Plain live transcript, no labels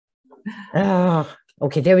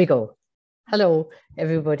Okay, there we go. Hello,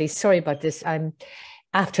 everybody. Sorry about this. I'm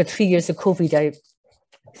after 3 years of COVID.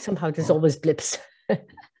 Somehow there's always blips.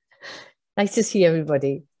 Nice to see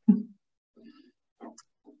everybody.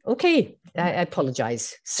 Okay, I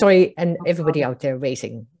apologize. Sorry, and everybody out there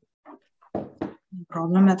waiting. No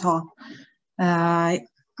problem at all. I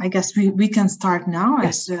guess we can start now.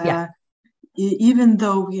 Even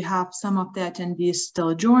though we have some of the attendees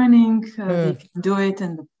still joining, we can do it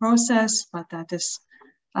in the process, but that is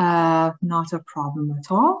not a problem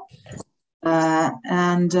at all. I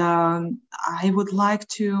would like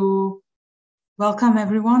to welcome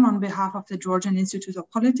everyone on behalf of the Georgian Institute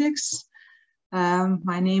of Politics.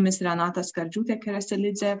 My name is Renata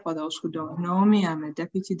Skarjute-Kereselidze. For those who don't know me, I'm a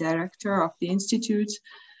deputy director of the Institute.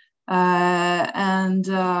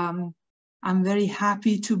 I'm very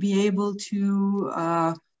happy to be able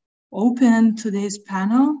to open today's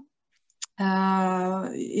panel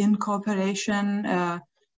in cooperation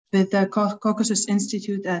with the Caucasus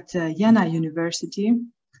Institute at Jena University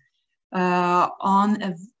on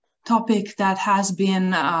a topic that has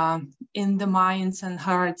been in the minds and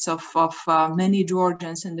hearts of many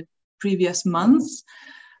Georgians in the previous months,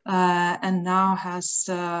 and now has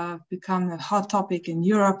become a hot topic in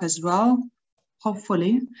Europe as well,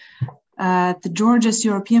 hopefully. The Georgia's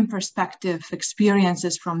European perspective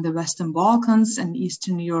experiences from the Western Balkans and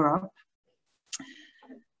Eastern Europe.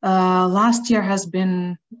 Last year has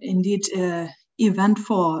been indeed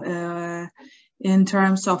eventful in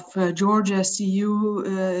terms of Georgia's EU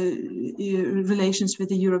relations with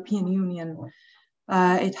the European Union.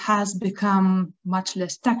 It has become much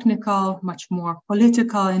less technical, much more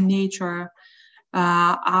political in nature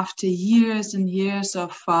after years and years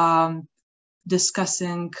of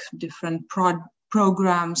discussing different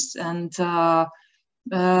programs and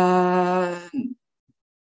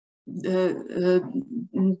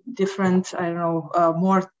different,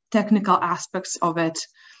 more technical aspects of it.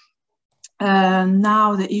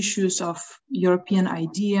 Now the issues of European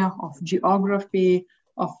idea, of geography,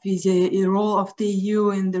 of the role of the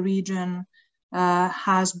EU in the region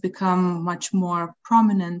has become much more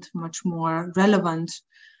prominent, much more relevant.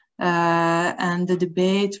 And the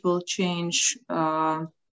debate will change,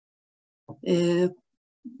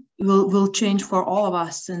 will change for all of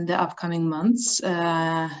us in the upcoming months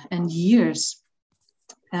and years.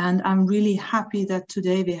 And I'm really happy that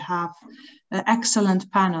today we have an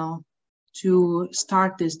excellent panel to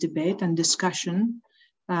start this debate and discussion.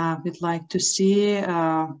 We'd like to see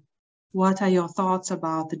what are your thoughts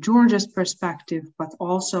about the Georgia's perspective, but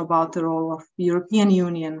also about the role of the European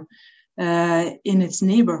Union in its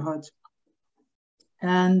neighborhood.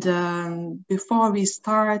 And before we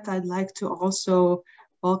start, I'd like to also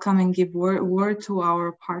welcome and give word to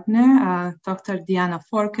our partner, Dr. Diana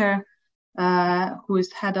Forker, who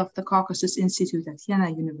is head of the Caucasus Institute at Jena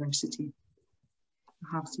University.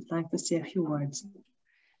 Perhaps you'd like to say a few words.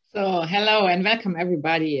 So hello and welcome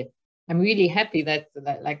everybody. I'm really happy that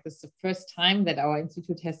like this is the first time that our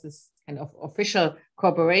institute has this kind of official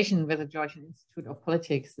cooperation with the Georgian Institute of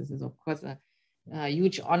Politics. This is of course a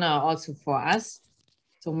huge honor also for us.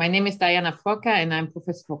 So my name is Diana Forker and I'm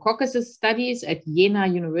professor for Caucasus Studies at Jena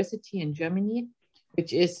University in Germany,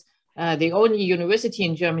 which is the only university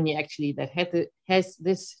in Germany actually that has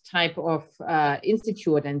this type of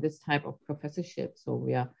institute and this type of professorship. So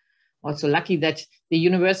we are also lucky that the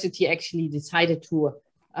university actually decided to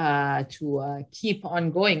keep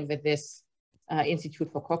on going with this Institute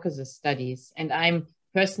for Caucasus Studies. And I'm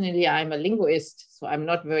a linguist, so I'm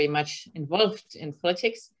not very much involved in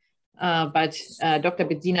politics, but Dr.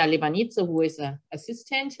 Bedzina Lebanidze, who is an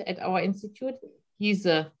assistant at our institute, he's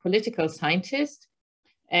a political scientist.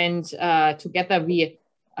 And together we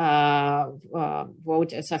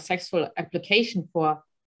wrote a successful application for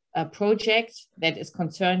a project that is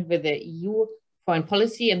concerned with the EU foreign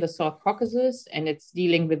policy in the South Caucasus, and it's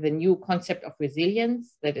dealing with the new concept of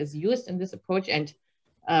resilience that is used in this approach. And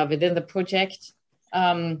within the project,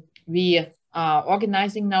 we are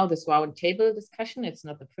organizing now this roundtable discussion. It's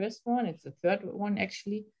not the first one, it's the third one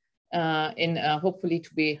actually, in hopefully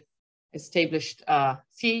to be established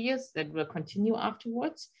series that will continue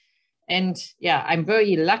afterwards. And yeah, I'm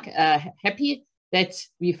very happy that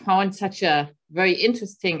we found such a very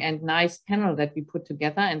interesting and nice panel that we put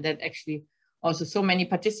together, and that actually also so many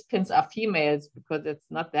participants are females, because it's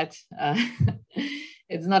not that,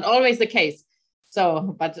 it's not always the case.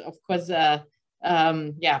 So, but of course,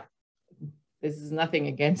 yeah, this is nothing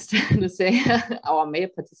against to say our male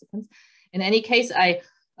participants. In any case,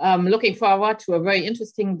 I'm looking forward to a very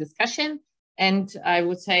interesting discussion. And I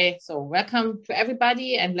would say, so welcome to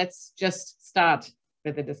everybody, and let's just start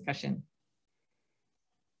with the discussion.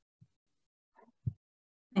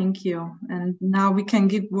 Thank you. And now we can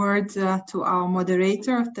give word to our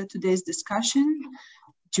moderator of today's discussion,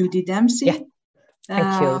 Judy Dempsey. Yeah.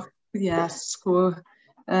 Thank you. Yes, who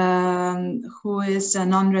is a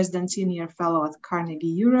non-resident senior fellow at Carnegie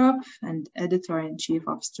Europe and editor-in-chief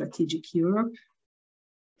of Strategic Europe,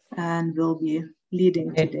 and will be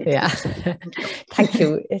leading today. Yeah. Thank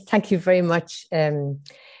you. Thank you very much,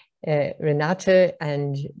 Renate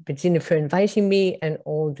and Bettina, for inviting me, and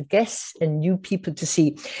all the guests and new people to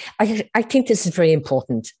see. I think this is very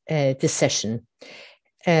important, this session,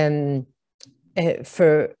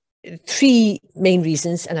 for three main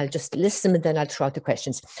reasons, and I'll just list them and then I'll throw out the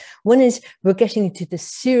questions. One is we're getting into the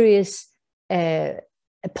serious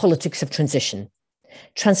politics of transition.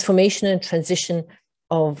 Transformation and transition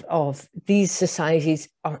of these societies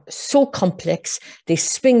are so complex. They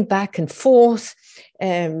swing back and forth.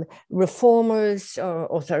 Reformers or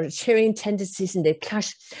authoritarian tendencies, and they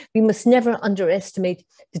clash. We must never underestimate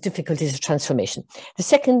the difficulties of transformation. The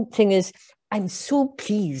second thing is, I'm so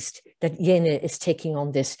pleased that Jene is taking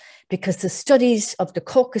on this, because the studies of the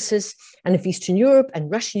Caucasus and of Eastern Europe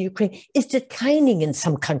and Russia and Ukraine is declining in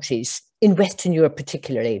some countries, in Western Europe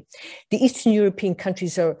particularly. The Eastern European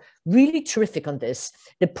countries are really terrific on this.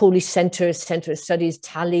 The Polish Center of Studies,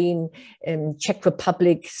 Tallinn, Czech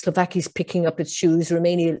Republic, Slovakia is picking up its shoes,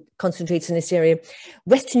 Romania concentrates in this area.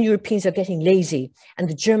 Western Europeans are getting lazy, and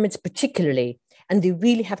the Germans particularly, and they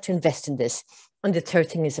really have to invest in this. And the third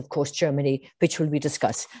thing is, of course, Germany, which will be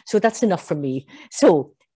discussed. So that's enough for me.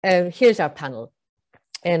 So here's our panel.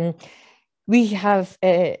 We have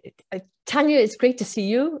Tanja. It's great to see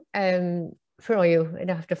you. Where are you? And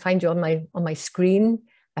I have to find you on my screen.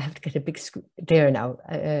 I have to get a big screen there now.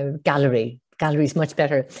 Gallery is much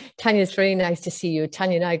better. Tanja, it's very nice to see you.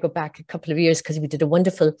 Tanja and I go back a couple of years because we did a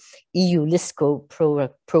wonderful EU LISCO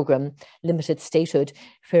program, limited statehood,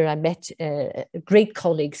 where I met great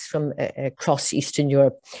colleagues from across Eastern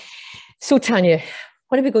Europe. So Tanja,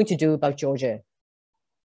 what are we going to do about Georgia?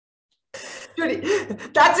 Judy,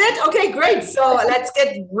 that's it? Okay, great. So let's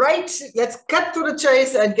cut to the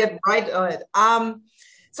chase and get right on it.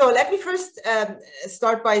 So let me first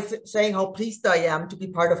start by saying how pleased I am to be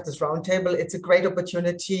part of this roundtable. It's a great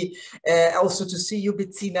opportunity also to see you,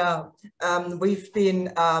 Bettina. We've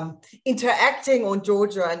been interacting on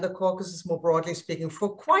Georgia and the Caucasus, more broadly speaking, for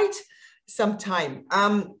quite some time.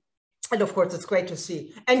 And of course, it's great to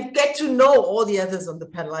see and get to know all the others on the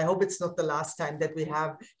panel. I hope it's not the last time that we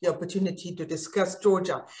have the opportunity to discuss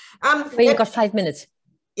Georgia. You've got 5 minutes.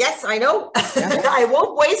 Yes, I know. I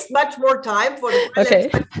won't waste much more time for the okay.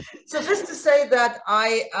 So just to say that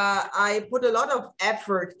I put a lot of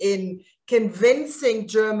effort in convincing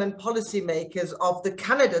German policymakers of the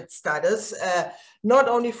candidate status, not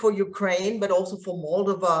only for Ukraine, but also for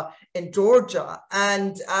Moldova and Georgia.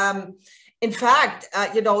 And in fact,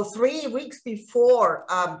 3 weeks before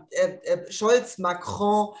Scholz,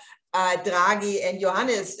 Macron, Draghi, and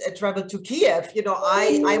Johannes traveled to Kiev,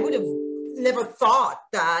 I would have never thought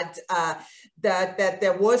that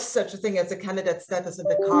there was such a thing as a candidate status in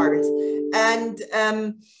the cards. And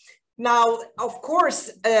now, of course,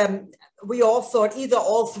 we all thought either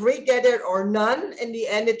all three get it or none. In the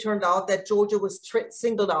end, it turned out that Georgia was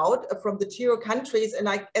singled out from the tier countries. And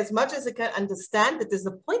as much as I can understand the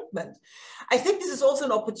disappointment, I think this is also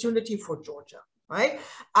an opportunity for Georgia, right?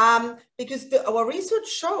 Because our research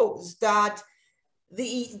shows that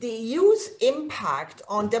the EU's impact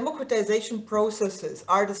on democratization processes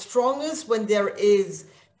are the strongest when there is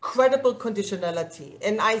credible conditionality.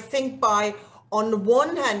 And I think by, on the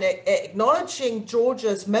one hand, acknowledging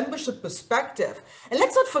Georgia's membership perspective, and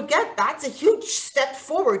let's not forget that's a huge step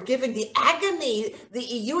forward given the agony the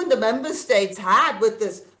EU and the member states had with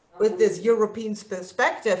this European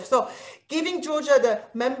perspective. So giving Georgia the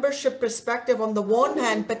membership perspective on the one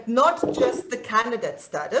hand, but not just the candidate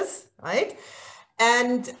status, right?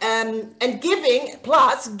 And giving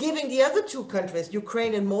the other two countries,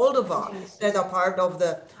 Ukraine and Moldova, that are part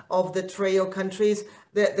of the trio countries,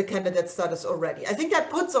 the candidate status already. I think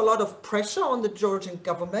that puts a lot of pressure on the Georgian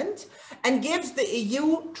government and gives the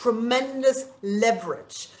EU tremendous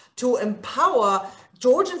leverage to empower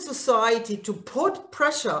Georgian society to put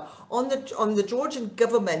pressure on the Georgian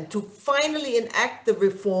government to finally enact the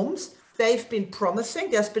reforms they've been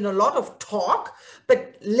promising. There's been a lot of talk,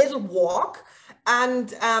 but little walk. And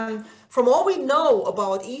from all we know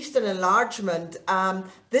about Eastern enlargement,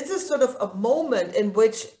 this is sort of a moment in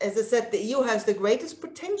which, as I said, the EU has the greatest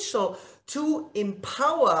potential to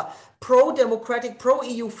empower pro-democratic,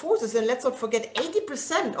 pro-EU forces. And let's not forget,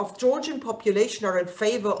 80% of Georgian population are in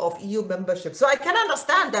favor of EU membership. So I can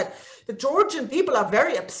understand that the Georgian people are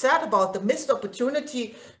very upset about the missed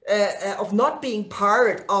opportunity of not being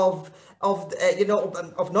part of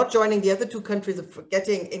not joining the other two countries, of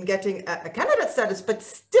getting a candidate status. But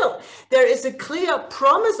still, there is a clear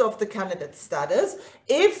promise of the candidate status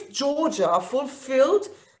if Georgia fulfilled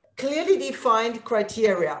clearly defined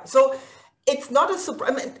criteria. So it's not a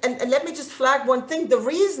surprise. And let me just flag one thing. The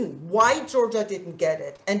reason why Georgia didn't get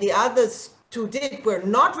it and the others two did were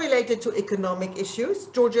not related to economic issues.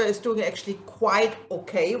 Georgia is doing actually quite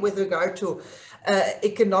okay with regard to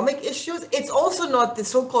economic issues. It's also not the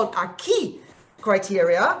so-called acquis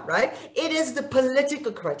criteria, right? It is the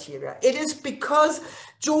political criteria. It is because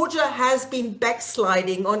Georgia has been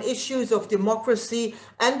backsliding on issues of democracy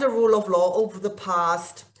and the rule of law over the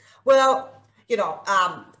past,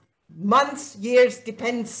 months, years,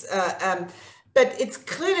 depends. But it's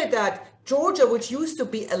clear that Georgia, which used to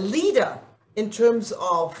be a leader in terms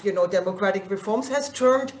of, democratic reforms, has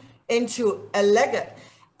turned into a laggard.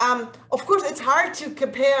 Of course, it's hard to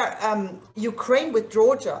compare Ukraine with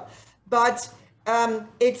Georgia, but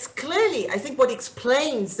it's clearly, I think, what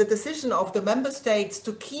explains the decision of the member states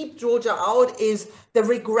to keep Georgia out is the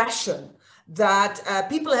regression that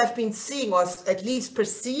people have been seeing, or at least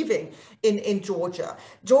perceiving, in Georgia.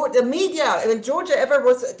 The media, when Georgia ever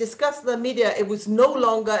was discussed in the media, it was no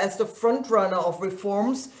longer as the front runner of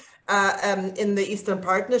reforms in the Eastern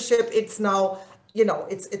Partnership. It's now,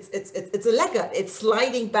 it's a laggard. It's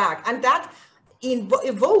sliding back, and that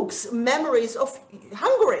evokes memories of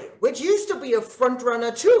Hungary, which used to be a front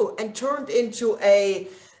runner too, and turned into a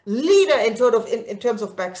leader in terms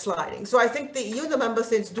of backsliding. So I think the EU, the member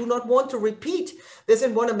states, do not want to repeat this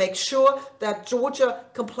and want to make sure that Georgia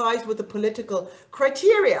complies with the political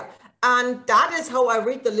criteria. And that is how I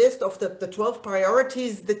read the list of the 12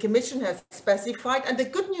 priorities the Commission has specified. And the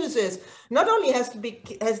good news is, not only has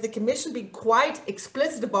the Commission been quite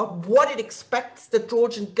explicit about what it expects the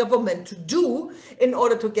Georgian government to do in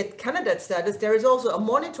order to get candidate status, there is also a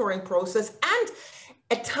monitoring process and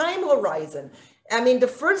a time horizon. I mean, the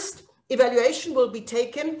first evaluation will be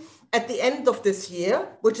taken at the end of this year,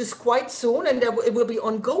 which is quite soon, and it will be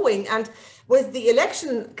ongoing. And with the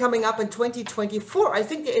election coming up in 2024, I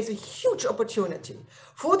think there is a huge opportunity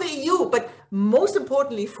for the EU, but most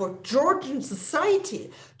importantly for Georgian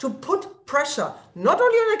society, to put pressure not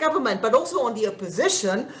only on the government, but also on the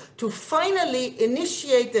opposition to finally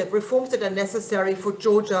initiate the reforms that are necessary for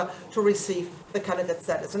Georgia to receive the candidate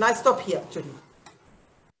status. And I stop here, Judy.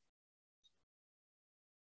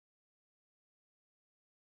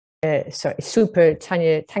 Sorry, super,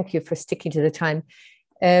 Tanja, thank you for sticking to the time.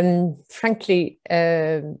 Frankly,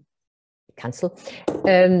 cancel.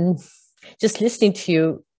 Just listening to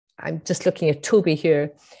you, I'm just looking at Toby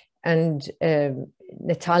here, and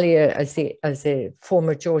Natalia as a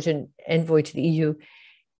former Georgian envoy to the EU.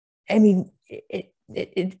 I mean,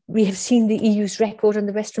 we have seen the EU's record on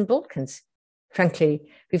the Western Balkans. Frankly,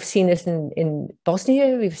 we've seen it in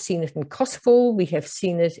Bosnia, we've seen it in Kosovo, we have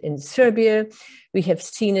seen it in Serbia, we have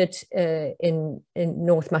seen it in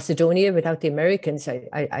North Macedonia. Without the Americans,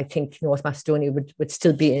 I think North Macedonia would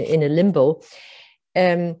still be in a limbo.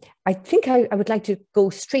 I think I would like to go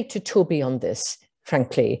straight to Toby on this,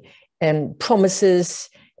 frankly. Promises,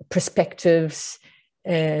 perspectives,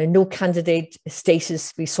 no candidate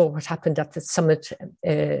status. We saw what happened at the summit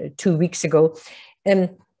 2 weeks ago.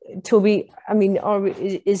 Toby, I mean,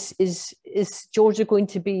 is Georgia going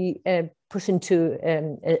to be put into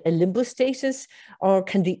a limbo status, or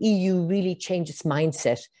can the EU really change its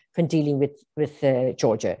mindset when dealing with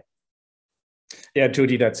Georgia? Yeah,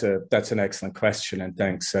 Judy, that's an excellent question, and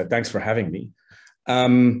thanks for having me.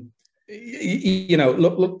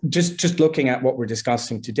 Just looking at what we're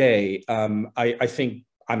discussing today, I think,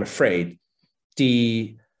 I'm afraid,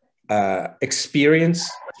 the experience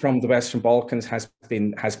from the Western Balkans has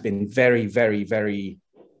been very, very, very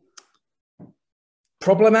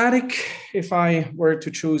problematic, if I were to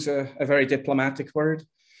choose a very diplomatic word.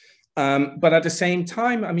 But at the same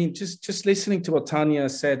time, I mean, just listening to what Tanja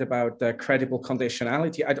said about credible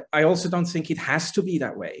conditionality, I also don't think it has to be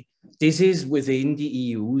that way. This is within the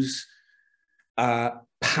EU's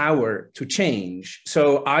power to change.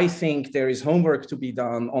 So I think there is homework to be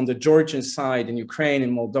done on the Georgian side, in Ukraine,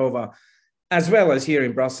 in Moldova, as well as here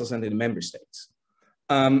in Brussels and in the member states.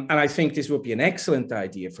 And I think this would be an excellent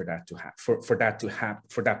idea for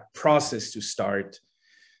that process to start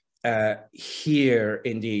here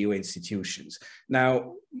in the EU institutions.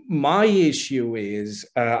 Now, my issue is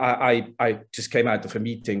I just came out of a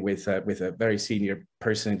meeting with a very senior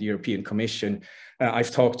person in the European Commission.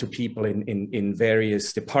 I've talked to people in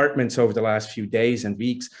various departments over the last few days and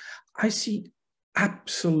weeks. I see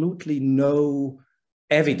absolutely no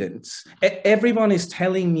evidence. Everyone is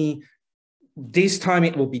telling me this time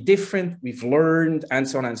it will be different. We've learned, and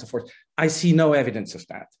so on and so forth. I see no evidence of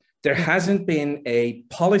that. There hasn't been a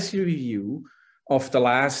policy review of the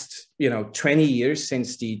last, 20 years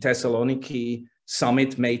since the Thessaloniki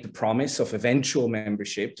summit made the promise of eventual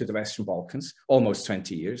membership to the Western Balkans, almost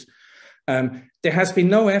 20 years. There has been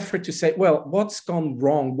no effort to say, well, what's gone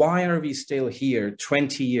wrong? Why are we still here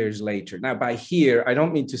 20 years later? Now, by here, I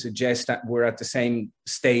don't mean to suggest that we're at the same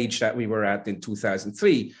stage that we were at in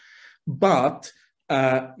 2003, but,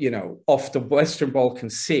 of the Western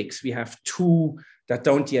Balkans 6, we have 2 that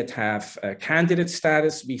don't yet have candidate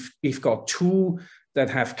status. We've got 2 that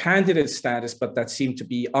have candidate status, but that seem to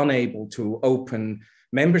be unable to open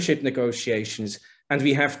membership negotiations. And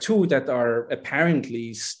we have 2 that are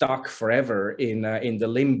apparently stuck forever in the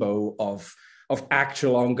limbo of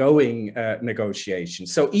actual ongoing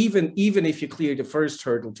negotiations. So even if you clear the first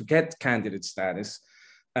hurdle to get candidate status,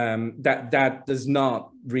 that does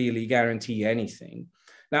not really guarantee anything.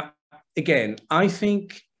 Now, again, I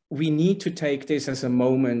think we need to take this as a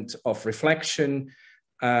moment of reflection.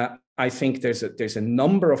 I think there's a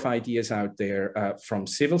number of ideas out there from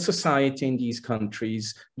civil society in these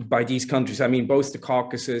countries. By these countries, I mean both the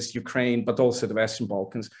Caucasus, Ukraine, but also the Western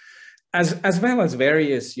Balkans, as well as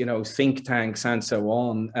various think tanks and so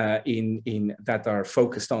on in that are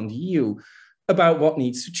focused on the EU about what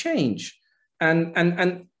needs to change.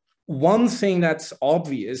 And one thing that's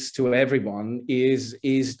obvious to everyone is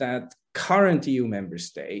that current EU member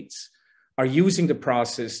states are using the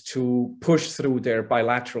process to push through their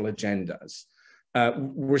bilateral agendas.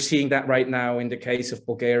 We're seeing that right now in the case of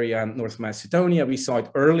Bulgaria and North Macedonia. We saw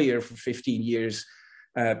it earlier for 15 years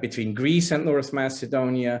between Greece and North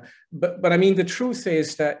Macedonia. But I mean, the truth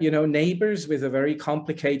is that, neighbors with a very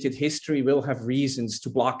complicated history will have reasons to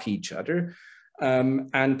block each other.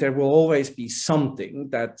 And there will always be something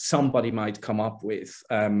that somebody might come up with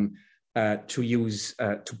to use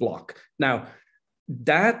to block. Now,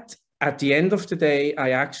 that at the end of the day, I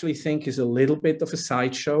actually think is a little bit of a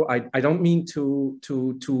sideshow. I don't mean to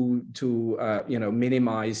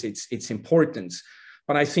minimize its importance,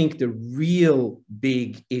 but I think the real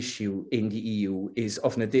big issue in the EU is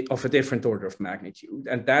of a different order of magnitude,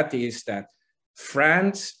 and that is that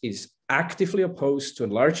France is actively opposed to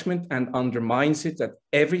enlargement and undermines it at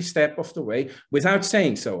every step of the way, without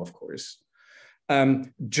saying so, of course.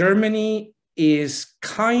 Germany is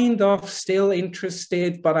kind of still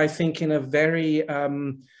interested, but I think in a very,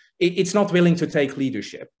 it's not willing to take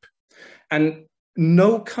leadership. And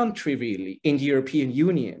no country really in the European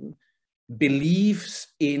Union believes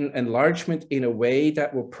in enlargement in a way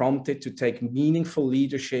that will prompt it to take meaningful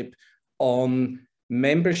leadership on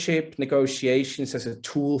membership negotiations as a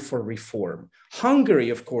tool for reform. Hungary,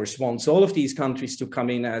 of course, wants all of these countries to come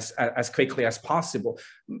in as quickly as possible.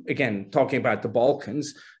 Again, talking about the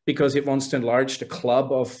Balkans, because it wants to enlarge the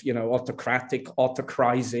club of, autocratic,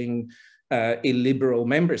 autocrizing, illiberal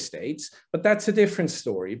member states. But that's a different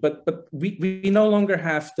story. But we no longer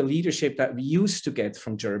have the leadership that we used to get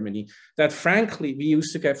from Germany, that frankly we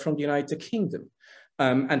used to get from the United Kingdom.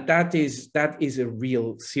 And that is a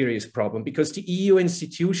real serious problem, because the EU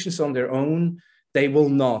institutions on their own, they will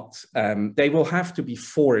not, they will have to be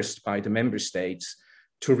forced by the member states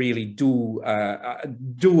to really do a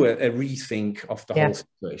rethink of the whole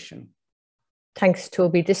situation. Thanks,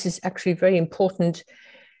 Toby. This is actually very important.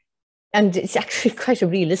 And it's actually quite a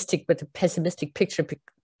realistic but a pessimistic picture,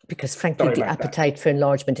 because frankly, the appetite for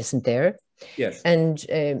enlargement isn't there. Yes. And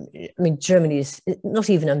I mean, Germany is not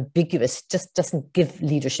even ambiguous, just doesn't give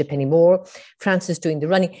leadership anymore. France is doing the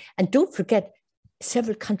running. And don't forget,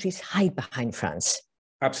 several countries hide behind France.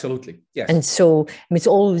 Absolutely, yes. And so I mean, it's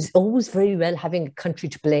always very well having a country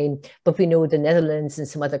to blame, but we know the Netherlands and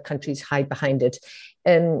some other countries hide behind it.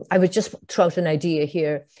 I would just throw out an idea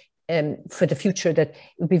here for the future, that it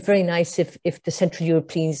would be very nice if the Central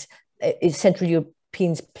Europeans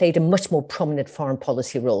played a much more prominent foreign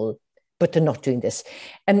policy role, but they're not doing this.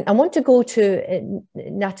 I want to go to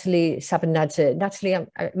Natalia Sabanadze. Natalia,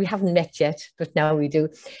 we haven't met yet, but now we do.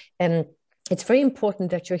 It's very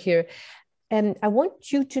important that you're here. I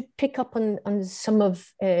want you to pick up on some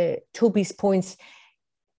of Toby's points,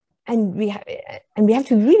 and we have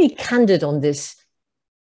to be really candid on this.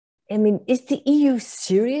 I mean, is the EU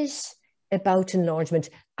serious about enlargement?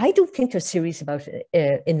 I don't think they're serious about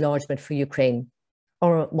enlargement for Ukraine.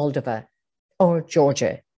 or Moldova or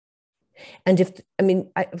Georgia? And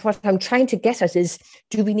what I'm trying to get at is,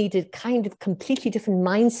 do we need a kind of completely different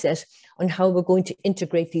mindset on how we're going to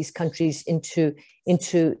integrate these countries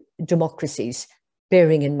into democracies,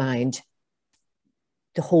 bearing in mind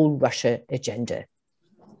the whole Russia agenda?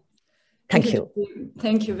 Thank you.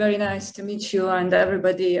 Thank you. Very nice to meet you and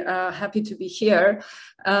everybody. Happy to be here.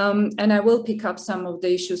 And I will pick up some of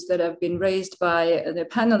the issues that have been raised by the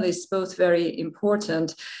panelists, both very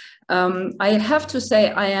important. I have to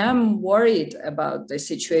say, I am worried about the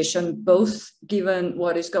situation, both given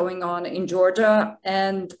what is going on in Georgia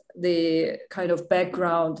and the kind of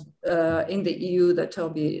background in the EU that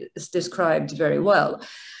Toby has described very well.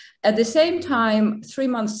 At the same time, 3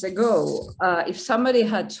 months ago, if somebody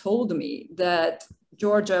had told me that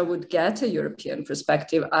Georgia would get a European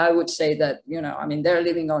perspective, I would say that, they're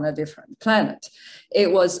living on a different planet.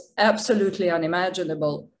 It was absolutely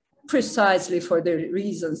unimaginable, precisely for the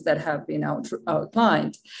reasons that have been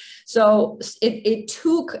outlined. So it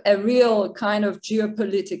took a real kind of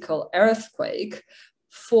geopolitical earthquake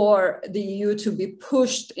for the EU to be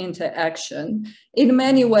pushed into action, in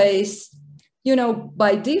many ways,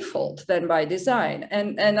 by default than by design.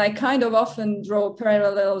 And I kind of often draw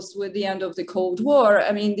parallels with the end of the Cold War.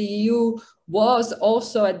 I mean, the EU was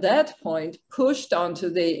also at that point pushed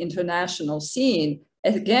onto the international scene,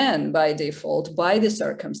 again, by default, by the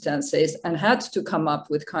circumstances, and had to come up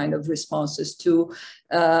with kind of responses to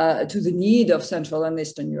the need of Central and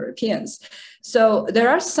Eastern Europeans. So there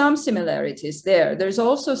are some similarities there. There's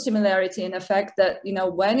also similarity in the fact that,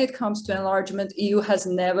 when it comes to enlargement, EU has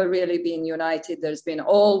never really been united. There's been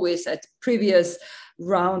always, at previous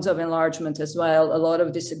rounds of enlargement as well, a lot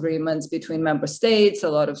of disagreements between member states, a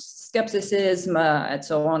lot of skepticism, and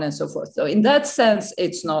so on and so forth. So in that sense,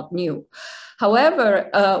 it's not new. However,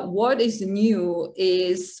 what is new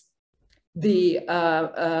is the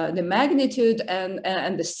magnitude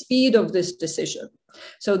and the speed of this decision.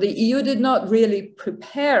 So the EU did not really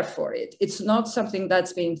prepare for it. It's not something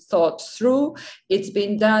that's been thought through. It's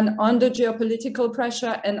been done under geopolitical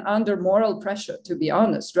pressure and under moral pressure, to be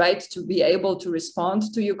honest, right? To be able to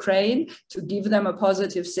respond to Ukraine, to give them a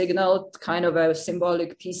positive signal, kind of a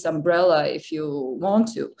symbolic peace umbrella, if you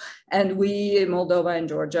want to. And we, Moldova and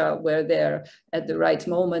Georgia, were there at the right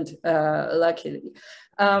moment, luckily.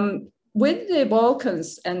 With the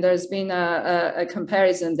Balkans, and there's been a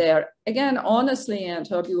comparison there, again, honestly, and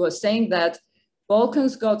Toby was saying that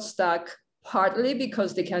Balkans got stuck partly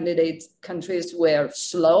because the candidate countries were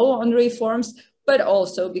slow on reforms, but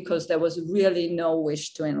also because there was really no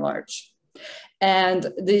wish to enlarge.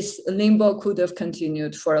 And this limbo could have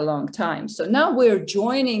continued for a long time. So now we're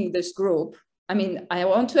joining this group. I mean, I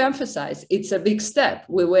want to emphasize, it's a big step.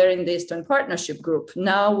 We were in the Eastern Partnership group.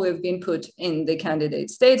 Now we've been put in the candidate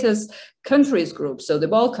status countries group, so the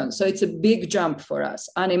Balkans. So it's a big jump for us,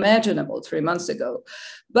 unimaginable 3 months ago.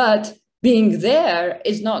 But being there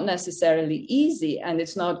is not necessarily easy, and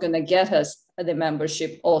it's not going to get us the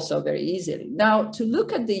membership also very easily. Now, to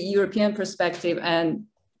look at the European perspective and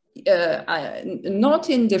not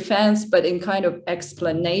in defense, but in kind of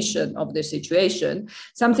explanation of the situation,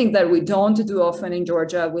 something that we don't do often in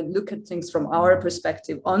Georgia. We look at things from our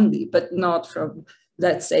perspective only, but not from,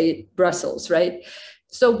 let's say, Brussels, right?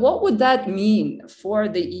 So what would that mean for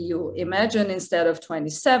the EU? Imagine instead of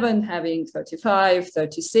 27, having 35,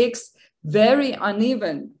 36, very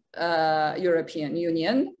uneven European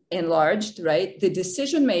Union enlarged, right? The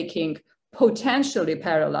decision-making potentially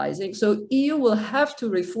paralyzing. So EU will have to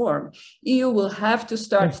reform. EU will have to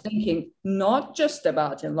start thinking not just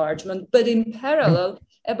about enlargement, but in parallel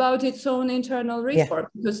about its own internal reform.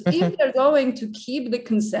 Because if they're going to keep the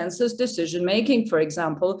consensus decision-making, for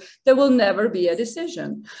example, there will never be a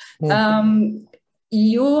decision.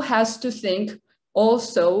 EU has to think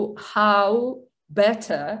also how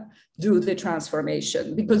better do the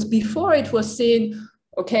transformation. Because before it was seen,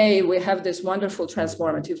 okay, we have this wonderful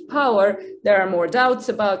transformative power. There are more doubts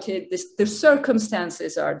about it. The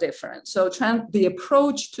circumstances are different. So the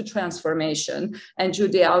approach to transformation, and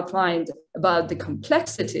Judy outlined about the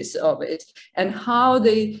complexities of it and how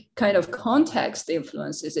the kind of context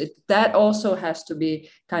influences it, that also has to be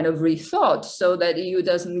kind of rethought so that EU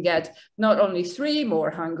doesn't get not only 3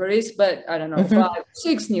 more Hungaries, but I don't know, 5,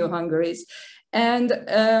 6 new Hungaries. And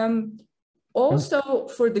also,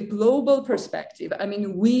 for the global perspective, I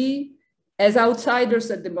mean, we, as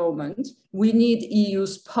outsiders at the moment, we need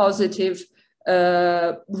EU's positive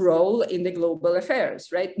role in the global affairs,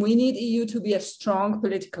 right? We need EU to be a strong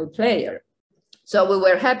political player. So we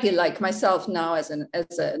were happy, like myself now as an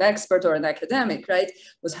expert or an academic, right,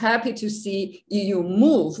 was happy to see EU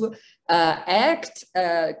move, act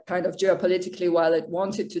kind of geopolitically while it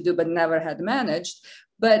wanted to do, but never had managed.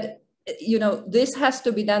 But, you know, this has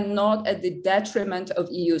to be done not at the detriment of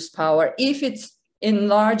EU's power. If it's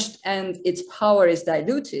enlarged and its power is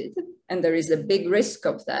diluted, and there is a big risk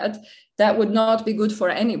of that, that would not be good for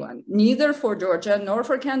anyone, neither for Georgia, nor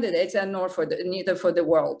for candidates, and neither for the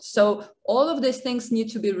world. So all of these things need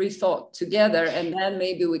to be rethought together, and then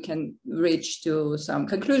maybe we can reach to some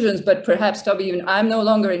conclusions. But perhaps, Toby, I'm no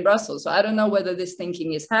longer in Brussels, so I don't know whether this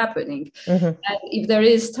thinking is happening. And if there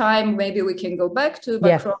is time, maybe we can go back to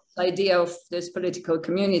Macron's idea of this political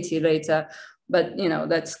community later. But, you know,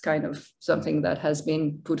 that's kind of something that has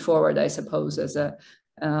been put forward, I suppose, as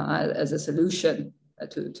a solution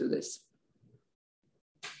to this.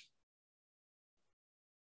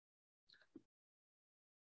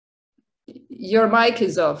 Your mic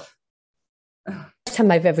is off. First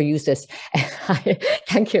time I've ever used this.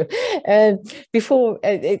 Thank you. Before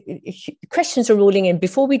questions are rolling in,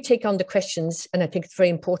 before we take on the questions, and I think it's very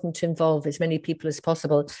important to involve as many people as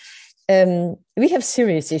possible, we have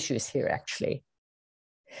serious issues here, actually.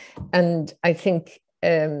 And I think,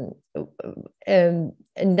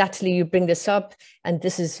 Natalie, you bring this up, and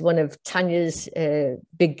this is one of Tanya's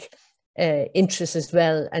big interests as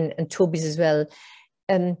well, and Toby's as well.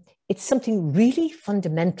 It's something really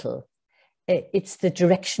fundamental. It's the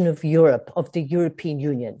direction of Europe, of the European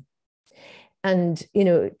Union. And, you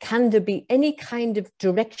know, can there be any kind of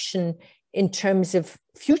direction in terms of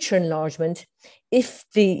future enlargement if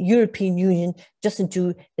the European Union doesn't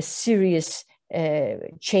do a serious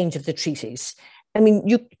change of the treaties? I mean,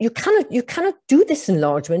 you cannot do this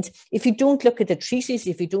enlargement if you don't look at the treaties,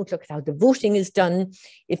 if you don't look at how the voting is done,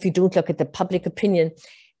 if you don't look at the public opinion.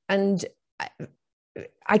 And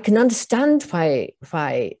I can understand why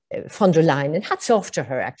von der Leyen, and hats off to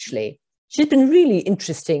her, actually. She's been really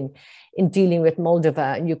interesting in dealing with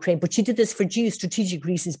Moldova and Ukraine, but she did this for geostrategic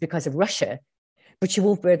reasons because of Russia, but she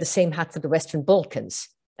won't wear the same hat for the Western Balkans.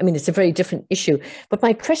 I mean, it's a very different issue. But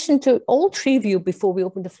my question to all three of you before we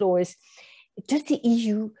open the floor is, does the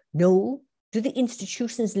EU know, do the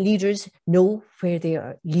institutions, leaders know where they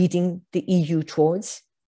are leading the EU towards?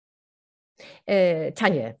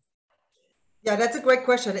 Tanja. Yeah, that's a great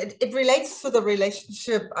question. It relates to the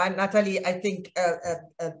relationship, Natalie, I think,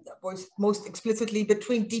 was most explicitly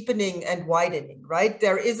between deepening and widening, right?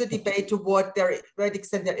 There is a debate to what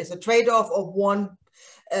extent there is a trade-off of one,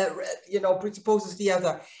 presupposes the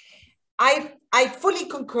other. I fully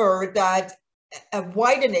concur that a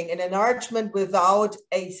widening, an enlargement without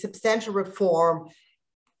a substantial reform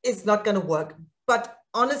is not going to work. But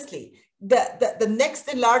honestly, the next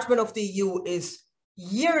enlargement of the EU is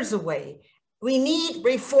years away. We need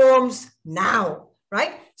reforms now,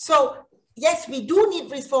 right? So yes, we do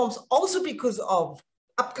need reforms also because of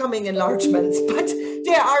upcoming enlargements, but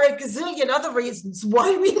there are a gazillion other reasons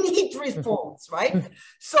why we need reforms, right?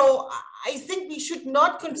 So I think we should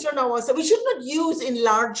not concern ourselves. We should not use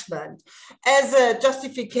enlargement as a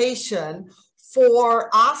justification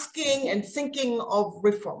for asking and thinking of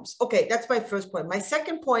reforms. Okay, that's my first point. My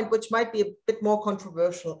second point, which might be a bit more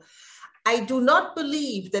controversial, I do not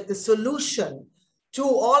believe that the solution to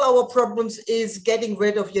all our problems is getting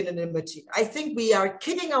rid of unanimity. I think we are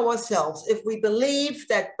kidding ourselves if we believe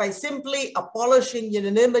that by simply abolishing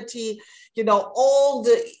unanimity, all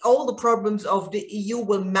the problems of the EU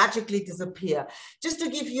will magically disappear. Just to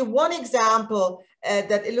give you one example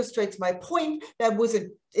that illustrates my point, that was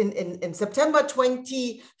in September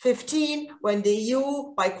 2015, when the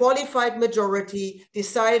EU, by qualified majority,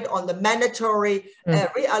 decided on the mandatory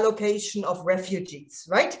reallocation of refugees,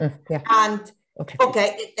 right? Yeah. And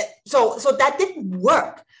so that didn't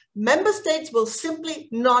work. Member states will simply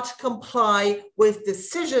not comply with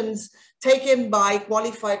decisions taken by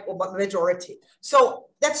qualified majority. So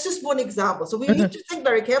that's just one example. So we need to think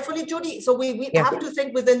very carefully, Judy. So we have to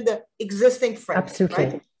think within the existing framework. Absolutely.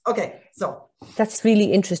 Right? Okay, so. That's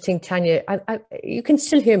really interesting, Tanja. You can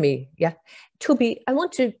still hear me, yeah? Toby, I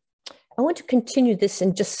want to continue this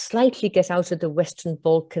and just slightly get out of the Western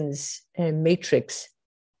Balkans matrix.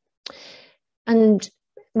 And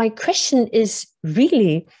my question is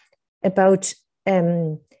really about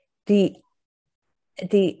the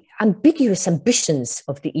ambiguous ambitions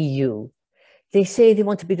of the EU. They say they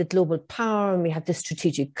want to be the global power, and we have this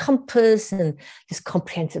strategic compass and this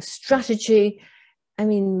comprehensive strategy. I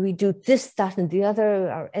mean, we do this, that, and the other.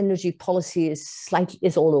 Our energy policy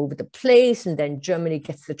is all over the place. And then Germany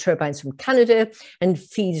gets the turbines from Canada and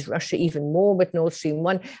feeds Russia even more with Nord Stream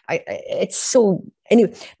 1. It's so,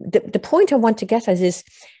 anyway, the point I want to get at is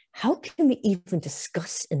how can we even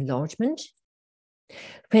discuss enlargement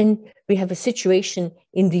when we have a situation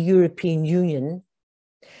in the European Union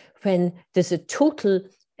when there's a total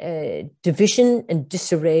division and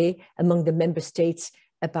disarray among the member states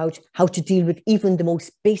about how to deal with even the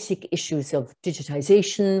most basic issues of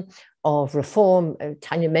digitization, of reform,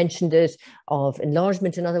 Tanja mentioned it, of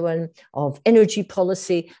enlargement, another one, of energy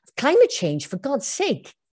policy, of climate change, for God's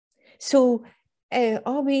sake. So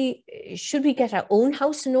should we get our own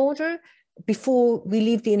house in order before we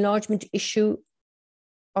leave the enlargement issue?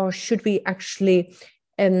 Or should we actually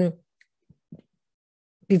be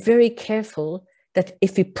very careful that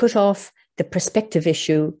if we put off the perspective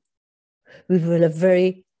issue, we will have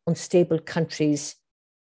very unstable countries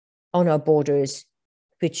on our borders,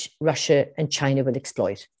 which Russia and China will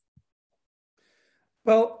exploit?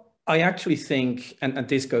 Well, I actually think, and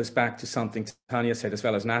this goes back to something Tanja said as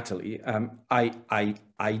well as Natalie,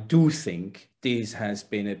 I do think this has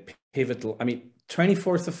been a pivotal,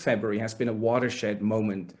 24th of February has been a watershed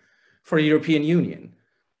moment for the European Union,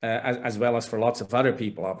 as well as for lots of other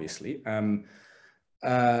people, obviously. And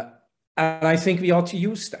I think we ought to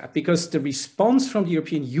use that, because the response from the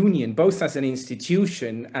European Union, both as an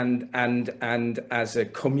institution and as a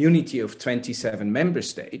community of 27 member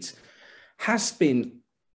states, has been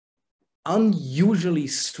unusually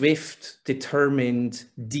swift, determined,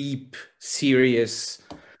 deep, serious.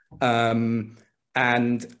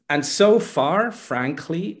 And so far,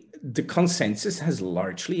 frankly, the consensus has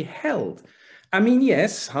largely held.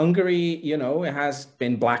 Yes, Hungary, has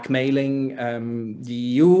been blackmailing the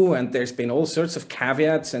EU, and there's been all sorts of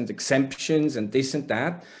caveats and exemptions and this and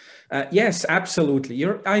that. Yes, absolutely.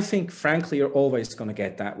 I think, frankly, you're always going to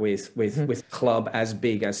get that with a club as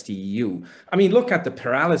big as the EU. Look at the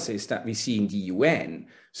paralysis that we see in the UN.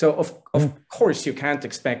 So of course, you can't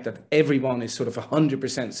expect that everyone is sort of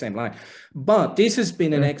 100% same line. But this has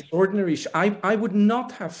been an extraordinary. I would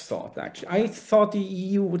not have thought, actually. I thought the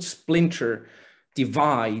EU would splinter,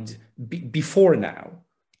 divide before now.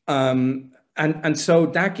 And so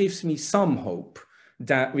that gives me some hope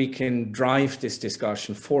that we can drive this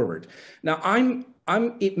discussion forward. Now,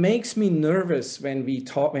 it makes me nervous when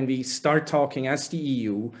we start talking as the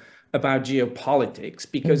EU about geopolitics,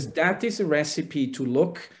 because that is a recipe to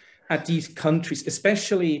look at these countries,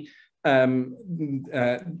 especially, sort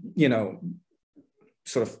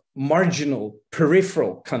of marginal,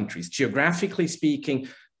 peripheral countries, geographically speaking,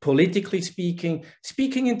 politically speaking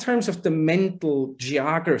in terms of the mental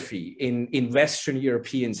geography in Western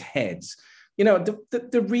Europeans' heads.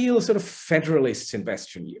 The real sort of federalists in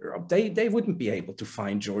Western Europe, they wouldn't be able to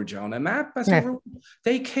find Georgia on a map. As a rule.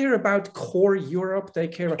 They care about core Europe. They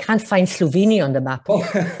care. Can't find Slovenia on the map. Oh,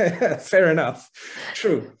 fair enough.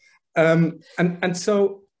 True. And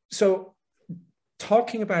so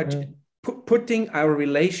talking about putting our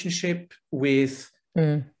relationship with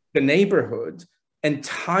the neighborhood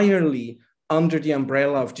entirely under the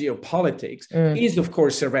umbrella of geopolitics is, of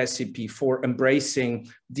course, a recipe for embracing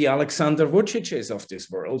the Alexander Vucic's of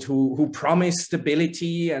this world, who promise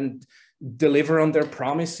stability and deliver on their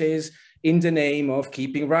promises in the name of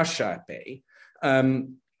keeping Russia at bay.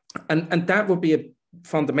 And that would be a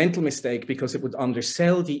fundamental mistake, because it would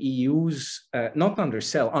undersell the EU's,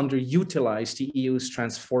 underutilize the EU's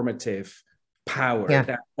transformative power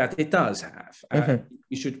that it does have.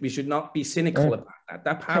 We should not be cynical about that.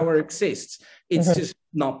 That power exists. It's just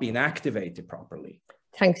not being activated properly.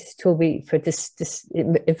 Thanks, Toby, for this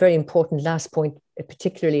a very important last point,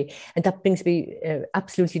 particularly, and that brings me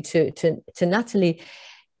absolutely to Natalie.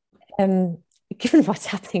 Given what's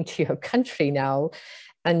happening to your country now,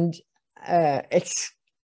 and it's,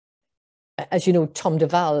 as you know, Tom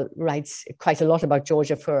Duval writes quite a lot about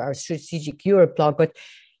Georgia for our Strategic Europe blog, but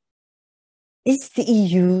is the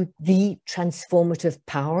EU the transformative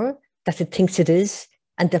power that it thinks it is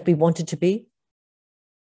and that we want it to be?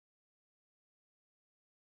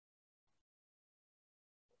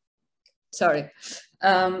 Sorry.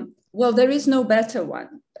 Well, there is no better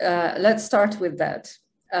one. Let's start with that.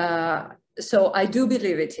 So I do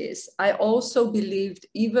believe it is. I also believed,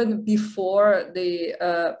 even before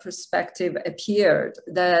the perspective appeared,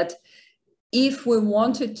 that if we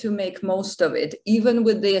wanted to make most of it, even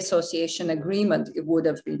with the association agreement, it would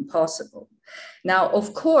have been possible. Now,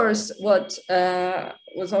 of course, what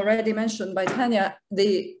was already mentioned by Tanja,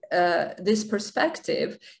 this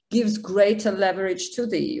perspective gives greater leverage to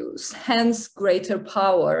the EU, hence greater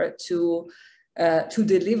power to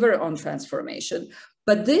deliver on transformation.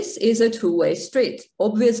 But this is a two-way street.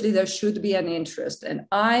 Obviously, there should be an interest. And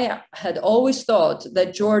I had always thought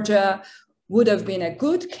that Georgia would have been a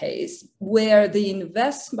good case where the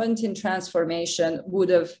investment in transformation would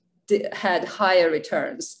have had higher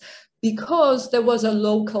returns, because there was a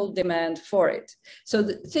local demand for it. So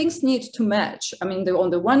things need to match. I mean, on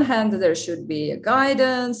the one hand, there should be a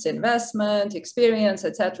guidance, investment, experience,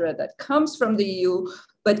 etc., that comes from the EU.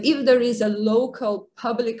 But if there is a local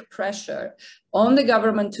public pressure on the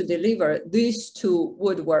government to deliver, these two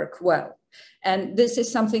would work well. And this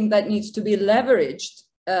is something that needs to be leveraged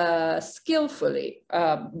skillfully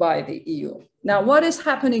by the EU. Now, what is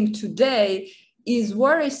happening today is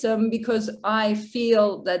worrisome, because I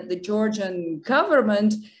feel that the Georgian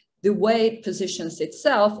government, the way it positions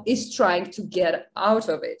itself, is trying to get out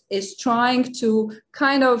of it, is trying to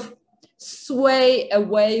kind of sway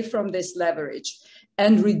away from this leverage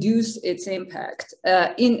and reduce its impact.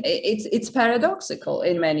 It's paradoxical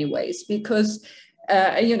in many ways, because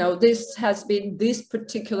this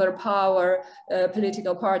particular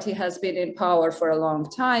political party has been in power for a long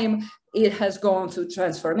time. It has gone through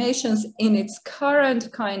transformations. In its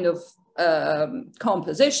current kind of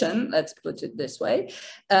composition, let's put it this way,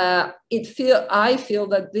 I feel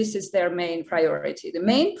that this is their main priority. The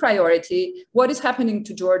main priority, what is happening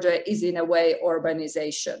to Georgia, is in a way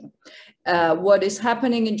urbanization. What is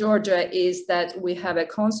happening in Georgia is that we have a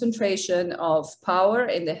concentration of power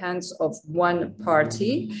in the hands of one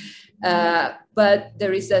party, but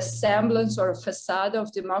there is a semblance or a facade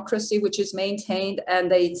of democracy which is maintained,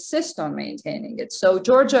 and they insist on maintaining it. So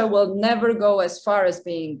Georgia will never go as far as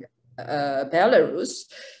being Belarus,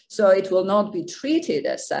 so it will not be treated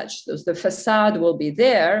as such. The facade will be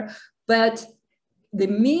there, but the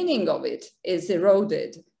meaning of it is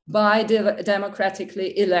eroded by the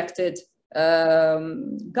democratically elected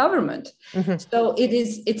government. Mm-hmm. So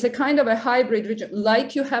it's a kind of a hybrid region,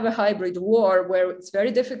 like you have a hybrid war where it's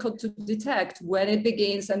very difficult to detect when it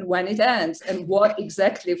begins and when it ends and what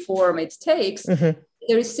exactly form it takes. Mm-hmm.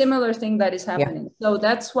 There is similar thing that is happening. Yeah. So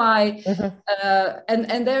that's why,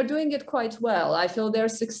 and they're doing it quite well. I feel they're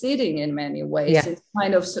succeeding in many ways. Yeah. It's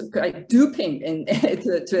kind of duping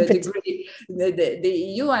to a degree the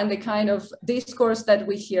EU, and the kind of discourse that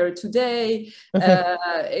we hear today,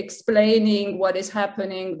 explaining what is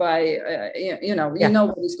happening by, you know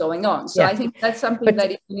what is going on. So I think that's something that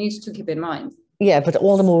it needs to keep in mind. Yeah, but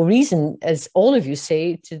all the more reason, as all of you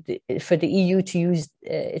say, for the EU to use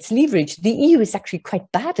its leverage. The EU is actually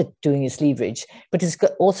quite bad at doing its leverage, but it's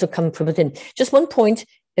also come from within. Just one point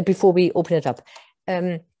before we open it up.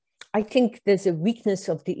 I think there's a weakness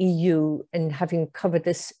of the EU, and having covered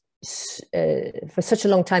this for such a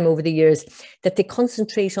long time over the years, that they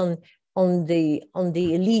concentrate on the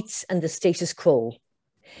elites and the status quo,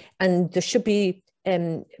 and there should be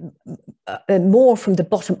more from the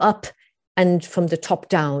bottom up and from the top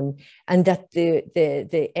down, and that the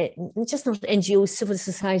just not NGOs, civil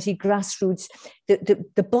society, grassroots,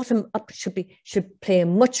 the bottom up should play a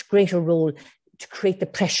much greater role to create the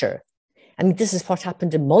pressure. I mean, this is what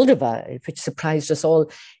happened in Moldova, which surprised us all,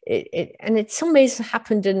 and in some ways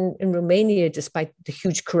happened in Romania, despite the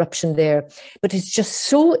huge corruption there. But it's just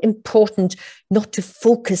so important not to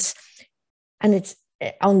focus, and it's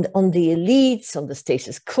on the elites, on the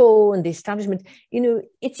status quo and the establishment.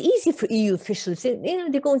 It's easy for EU officials,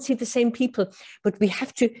 they go and see the same people, but the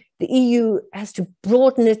EU has to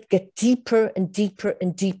broaden it, get deeper and deeper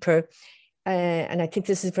and deeper. And I think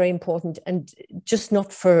this is very important, and just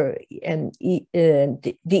not for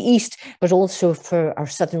the East, but also for our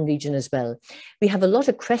southern region as well. We have a lot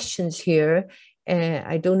of questions here.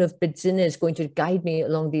 I don't know if Bedzina is going to guide me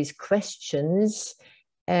along these questions.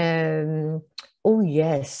 Oh,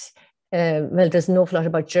 yes. Well, there's an awful lot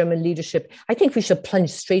about German leadership. I think we should plunge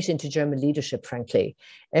straight into German leadership, frankly.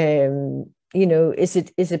 Is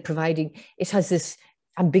it providing, it has this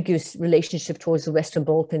ambiguous relationship towards the Western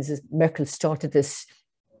Balkans, as Merkel started this,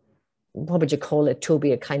 what would you call it,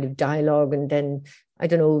 Toby, a kind of dialogue, and then, I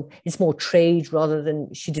don't know, it's more trade rather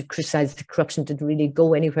than, she did criticize the corruption, didn't really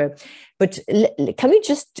go anywhere. But can we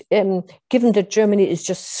just, given that Germany is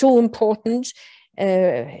just so important,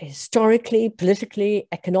 historically, politically,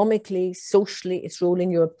 economically, socially, its role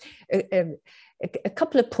in Europe. A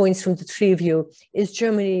couple of points from the three of you. Is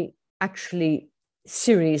Germany actually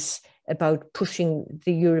serious about pushing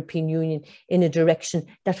the European Union in a direction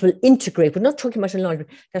that will integrate, we're not talking about enlargement,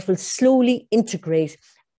 that will slowly integrate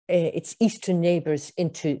its eastern neighbours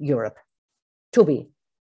into Europe? Toby.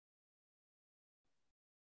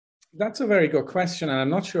 That's a very good question, and I'm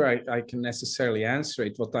not sure I can necessarily answer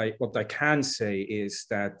it. What I can say is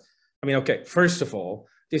that, okay, first of all,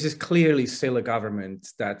 this is clearly still a government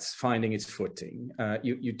that's finding its footing.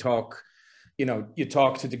 You talk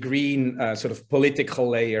to the green sort of political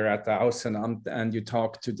layer at the Außenamt, and you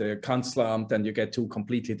talk to the Kanzleramt, and you get two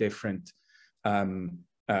completely different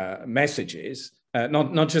messages.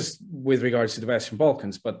 not just with regards to the Western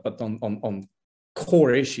Balkans, but on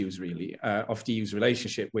core issues really of the EU's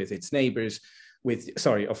relationship with its neighbors,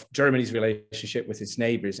 of Germany's relationship with its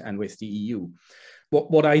neighbors and with the EU.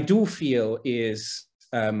 What I do feel is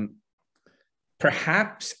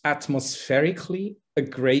perhaps atmospherically a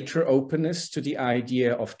greater openness to the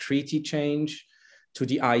idea of treaty change, to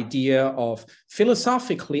the idea of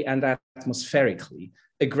philosophically and atmospherically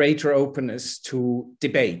a greater openness to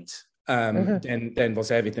debate than was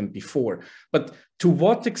evident before. But to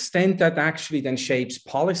what extent that actually then shapes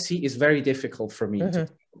policy is very difficult for me to do.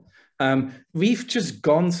 We've just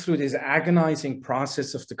gone through this agonizing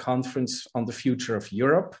process of the Conference on the Future of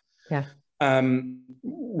Europe. Yeah.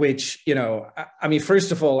 Which, you know, I mean,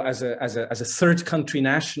 first of all, as a third country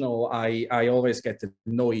national, I always get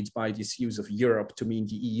annoyed by this use of Europe to mean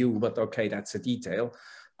the EU, but okay, that's a detail.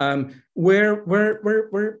 Where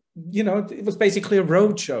you know, it was basically a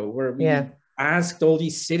roadshow where we asked all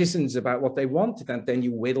these citizens about what they wanted, and then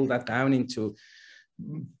you whittle that down into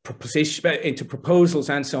proposals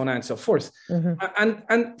and so on and so forth.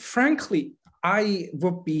 And frankly, I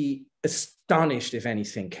would be astonished if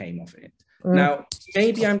anything came of it. Now,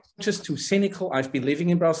 maybe I'm just too cynical. I've been living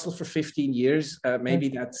in Brussels for 15 years. Maybe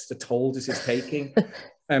that's the toll this is taking.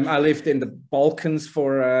 I lived in the Balkans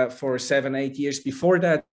for 7-8 years before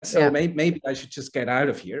that. So maybe I should just get out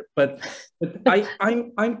of here. But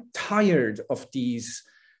I'm tired of these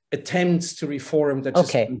attempts to reform that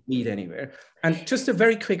just don't lead anywhere. And just a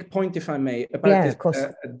very quick point, if I may, about this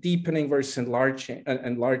deepening versus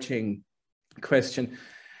enlarging question.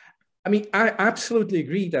 I mean, I absolutely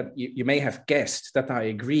agree that you may have guessed that I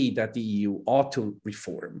agree that the EU ought to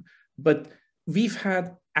reform, but we've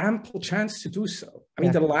had ample chance to do so. I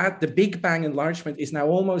mean, the Big Bang enlargement is now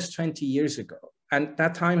almost 20 years ago, and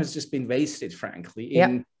that time has just been wasted, frankly,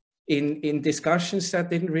 in discussions that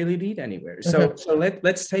didn't really lead anywhere. So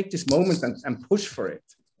let's take this moment and push for it.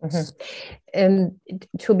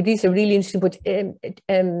 Toby, these are really interesting, but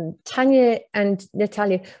Tanja and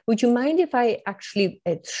Natalia, would you mind if I actually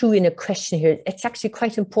threw in a question here? It's actually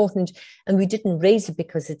quite important, and we didn't raise it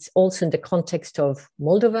because it's also in the context of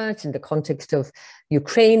Moldova, it's in the context of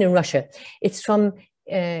Ukraine and Russia. It's from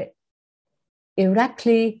Irakli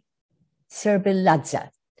Sabanadze.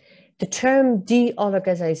 The term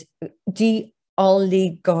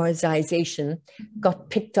de-oligarchization got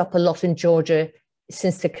picked up a lot in Georgia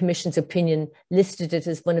since the Commission's opinion listed it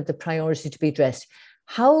as one of the priorities to be addressed.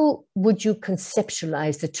 How would you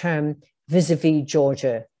conceptualize the term vis-a-vis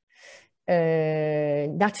Georgia?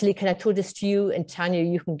 Natalie, can I throw this to you? And Tanja,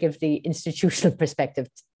 you can give the institutional perspective.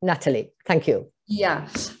 Natalie, thank you. Yeah,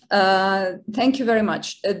 thank you very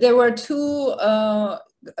much. There were two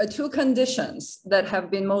conditions that have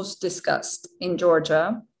been most discussed in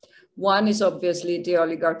Georgia. One is obviously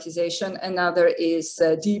de-oligarchization, another is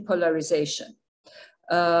depolarization.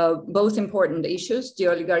 Both important issues.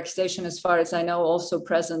 De-oligarchization, as far as I know, also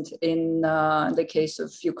present in the case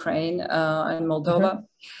of Ukraine and Moldova.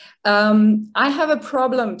 I have a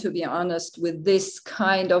problem, to be honest, with this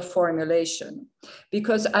kind of formulation,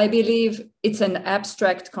 because I believe it's an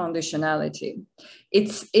abstract conditionality.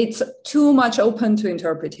 It's too much open to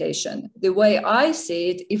interpretation. The way I see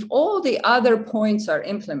it, if all the other points are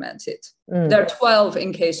implemented, there are 12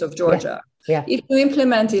 in case of Georgia. If you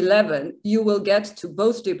implement 11, you will get to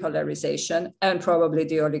both depolarization and probably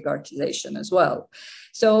de-oligarchization as well.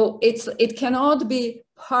 So it cannot be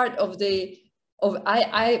part of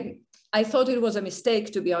I thought it was a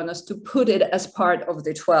mistake, to be honest, to put it as part of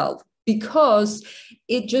the 12, because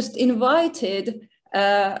it just invited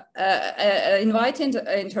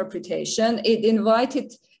interpretation. It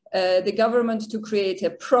invited the government to create a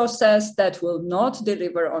process that will not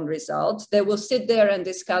deliver on results. They will sit there and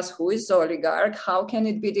discuss who is oligarch, how can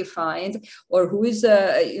it be defined, or who is,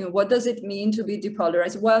 what does it mean to be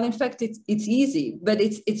depolarized? Well, in fact, it's easy, but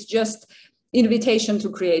it's just invitation to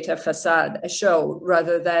create a facade, a show,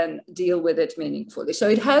 rather than deal with it meaningfully. So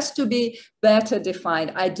it has to be better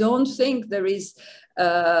defined. I don't think there is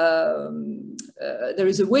a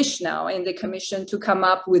wish now in the Commission to come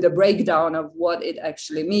up with a breakdown of what it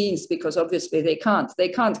actually means, because obviously they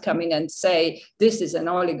can't come in and say this is an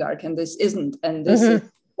oligarch and this isn't, and this is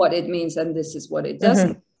what it means and this is what it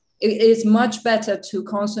doesn't. It is much better to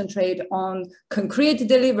concentrate on concrete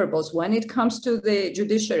deliverables when it comes to the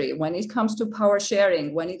judiciary, when it comes to power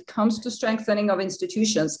sharing, when it comes to strengthening of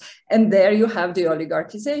institutions. And there you have the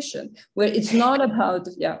oligarchization, where it's not about,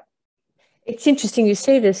 It's interesting you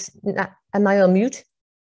say this. Am I on mute?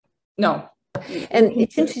 No. And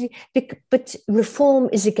it's interesting, but reform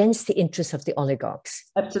is against the interests of the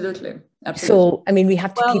oligarchs. Absolutely. So, I mean, we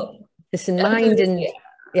have to keep this in mind. And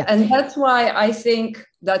Yeah. And that's why I think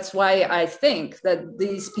that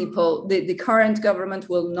these people, the current government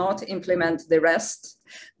will not implement the rest,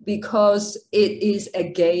 because it is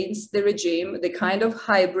against the regime, the kind of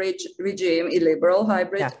hybrid regime, illiberal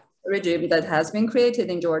hybrid regime that has been created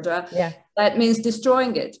in Georgia. Yeah. That means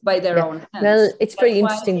destroying it by their own hands. Well, it's very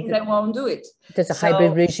interesting. I think they won't do it. There's a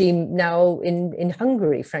hybrid regime now in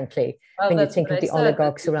Hungary, frankly, when you think of the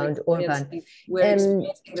oligarchs around Orban. We're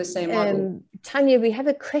experiencing the same model. Tanja, we have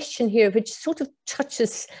a question here which sort of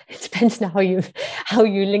touches, it depends on how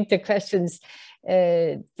you link the questions,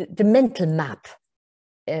 the mental map.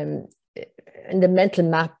 And the mental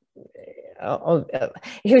map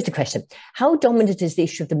here's the question. How dominant is the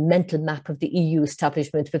issue of the mental map of the EU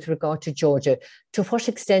establishment with regard to Georgia? To what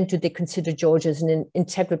extent do they consider Georgia as an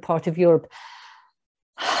integral part of Europe?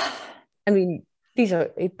 I mean, these are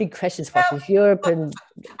big questions. What is Europe? And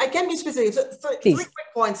I can be specific. So 3 quick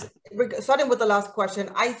points, starting with the last question.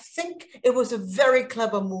 I think it was a very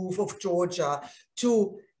clever move of Georgia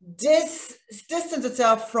to distance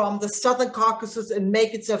itself from the Southern Caucasus and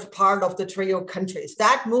make itself part of the trio countries.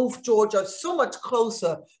 That moved Georgia so much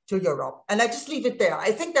closer to Europe. And I just leave it there.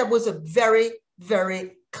 I think that was a very,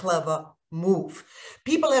 very clever move.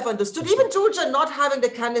 People have understood, even Georgia not having the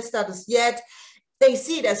candidate status yet, they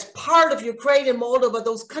see it as part of Ukraine and Moldova,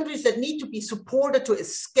 those countries that need to be supported to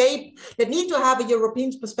escape, that need to have a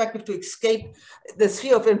European perspective to escape the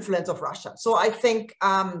sphere of influence of Russia. So I think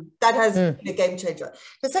that has been a game changer.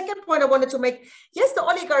 The second point I wanted to make, yes, the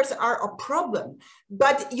oligarchs are a problem,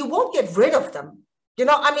 but you won't get rid of them. You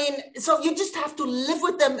know, I mean, so you just have to live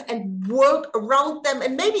with them and work around them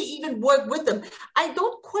and maybe even work with them. I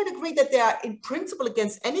don't quite agree that they are in principle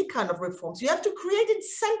against any kind of reforms. You have to create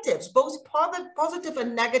incentives, both positive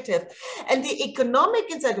and negative. And the economic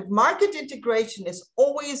incentive, market integration is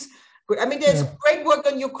always good. I mean, there's great work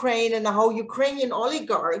on Ukraine and how Ukrainian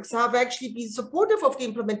oligarchs have actually been supportive of the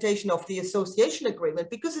implementation of the association agreement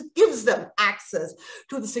because it gives them access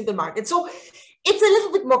to the single market. So it's a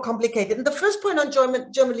little bit more complicated. And the first point on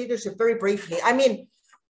German leadership, very briefly, I mean,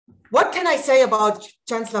 what can I say about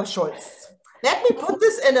Chancellor Scholz? Let me put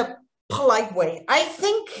this in a polite way. I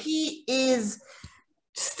think he is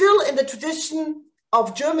still in the tradition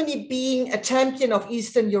of Germany being a champion of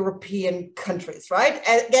Eastern European countries, right?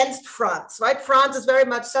 Against France, right? France is very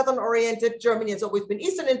much Southern oriented. Germany has always been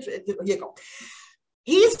Eastern. Here you go.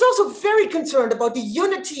 He is also very concerned about the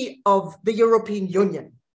unity of the European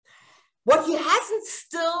Union. What he hasn't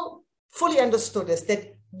still fully understood is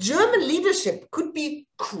that German leadership could be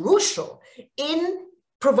crucial in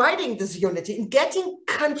providing this unity, in getting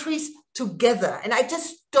countries together. And I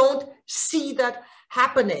just don't see that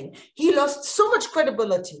happening. He lost so much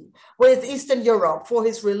credibility with Eastern Europe for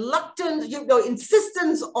his reluctant,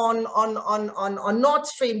 insistence on Nord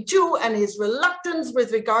Stream 2 and his reluctance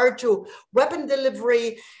with regard to weapon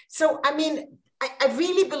delivery. So, I mean, I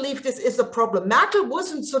really believe this is a problem. Merkel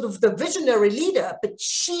wasn't sort of the visionary leader, but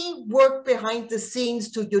she worked behind the scenes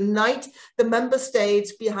to unite the member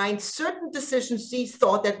states behind certain decisions she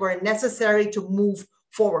thought that were necessary to move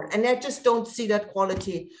forward. And I just don't see that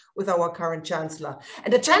quality with our current chancellor.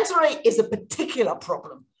 And the chancellery is a particular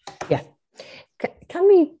problem. Yeah. Can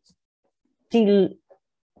we deal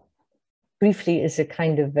briefly as a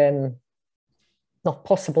kind of, not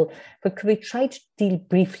possible, but could we try to deal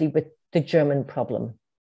briefly with the German problem?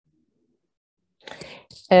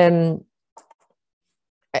 I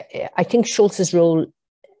think Scholz's role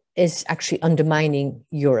is actually undermining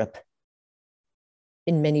Europe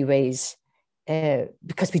in many ways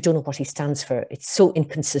because we don't know what he stands for. It's so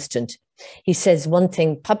inconsistent. He says one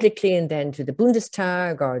thing publicly and then to the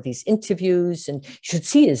Bundestag or these interviews, and you should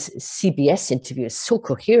see his CBS interview is so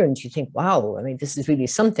coherent. You think, wow, I mean, this is really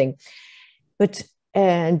something. But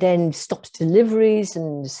and then stops deliveries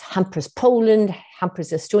and hampers Poland,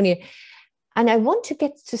 hampers Estonia. And I want to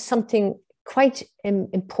get to something quite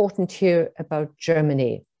important here about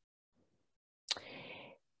Germany.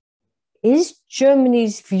 Is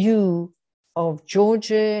Germany's view of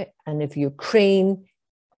Georgia and of Ukraine,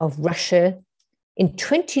 of Russia in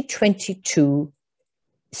 2022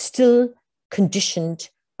 still conditioned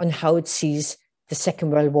on how it sees the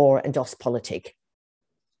Second World War and Ostpolitik?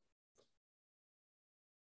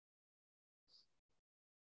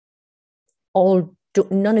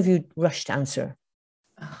 None of you rush to answer.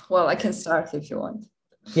 Well, I can start if you want.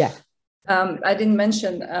 Yeah. I didn't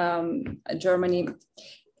mention Germany.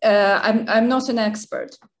 I'm not an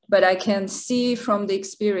expert, but I can see from the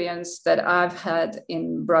experience that I've had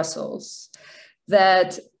in Brussels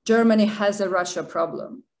that Germany has a Russia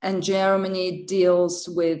problem, and Germany deals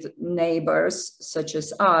with neighbors such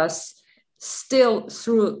as us still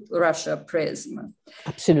through Russia prism.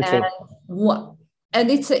 Absolutely. And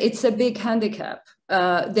it's a big handicap.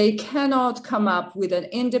 They cannot come up with an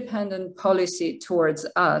independent policy towards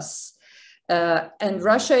us. And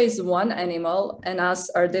Russia is one animal and us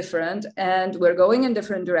are different, and we're going in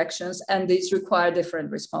different directions, and these require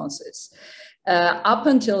different responses. Up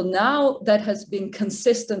until now, that has been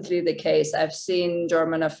consistently the case. I've seen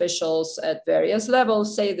German officials at various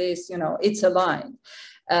levels say this, it's aligned.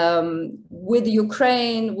 With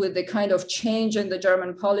Ukraine, with the kind of change in the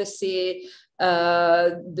German policy,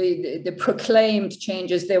 the proclaimed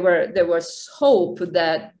changes, there was hope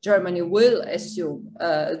that Germany will assume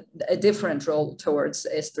a different role towards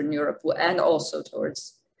Eastern Europe and also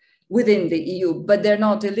towards within the EU, but they're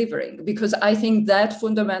not delivering, because I think that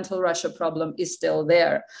fundamental Russia problem is still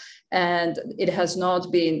there, and it has not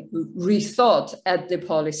been rethought at the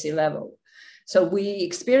policy level. So we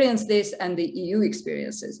experience this, and the EU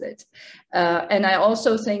experiences it. And I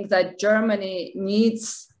also think that Germany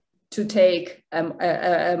needs to take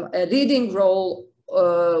a leading role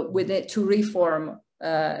with it to reform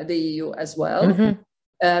the EU as well. Mm-hmm.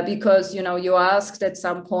 Because, you asked at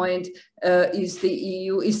some point, is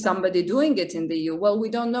somebody doing it in the EU? Well,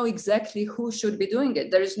 we don't know exactly who should be doing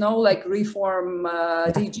it. There is no reform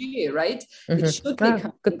DG, right? Mm-hmm. It should be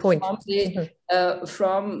good point.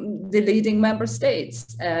 From the leading member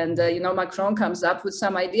states. And, Macron comes up with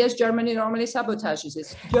some ideas. Germany normally sabotages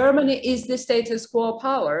it. Germany is the status quo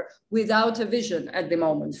power without a vision at the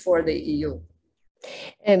moment for the EU.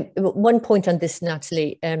 One point on this,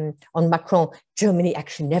 Natalie, on Macron, Germany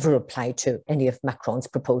actually never applied to any of Macron's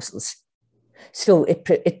proposals. So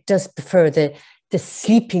it does prefer the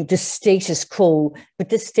status quo, but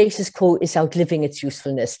the status quo is outliving its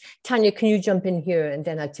usefulness. Tanja, can you jump in here, and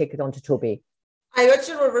then I'll take it on to Toby. I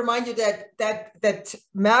actually will remind you that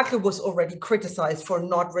Merkel was already criticized for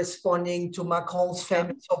not responding to Macron's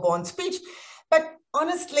famous Sorbonne speech. But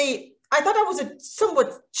honestly, I thought that was a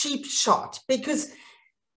somewhat cheap shot, because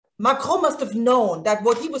Macron must have known that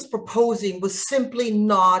what he was proposing was simply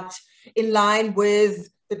not in line with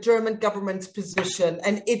the German government's position.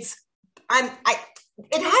 And it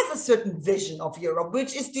has a certain vision of Europe,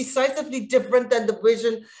 which is decisively different than the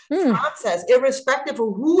vision France has, irrespective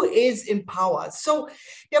of who is in power. So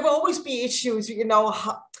there will always be issues,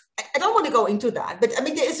 I don't want to go into that, but I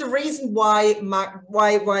mean, there is a reason why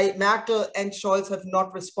Merkel and Scholz have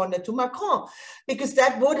not responded to Macron, because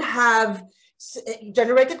that would have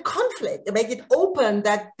generated conflict and make it open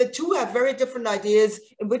that the two have very different ideas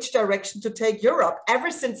in which direction to take Europe.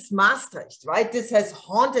 Ever since Maastricht, right? This has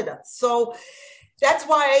haunted us. So that's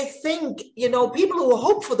why I think, people who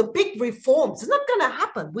hope for the big reforms, it's not going to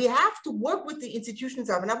happen. We have to work with the institutions.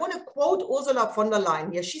 And I want to quote Ursula von der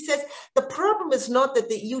Leyen here. She says, the problem is not that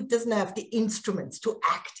the EU doesn't have the instruments to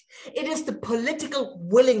act. It is the political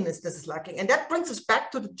willingness that is lacking. And that brings us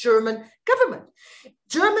back to the German government.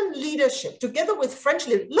 German leadership, together with French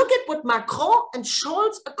leadership, look at what Macron and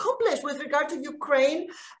Scholz accomplished with regard to Ukraine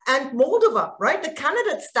and Moldova, right? The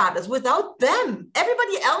candidate status. Without them,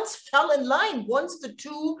 everybody else fell in line once the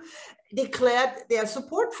two declared their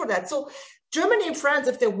support for that. So Germany and France,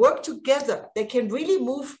 if they work together, they can really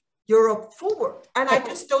move Europe forward. And I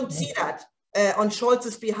just don't see that on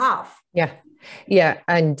Scholz's behalf. Yeah.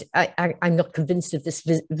 And I'm not convinced of this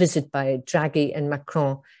visit by Draghi and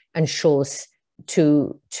Macron and Scholz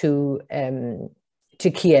to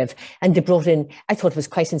Kiev, and they brought in, I thought it was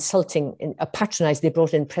quite insulting and patronizing, they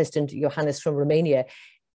brought in President Iohannis from Romania.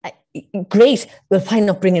 Great, well, why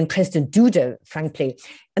not bring in President Duda, frankly?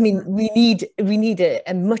 I mean, we need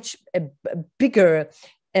a much bigger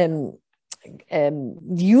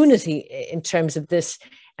unity in terms of this.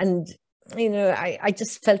 And I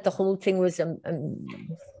just felt the whole thing was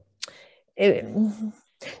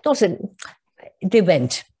they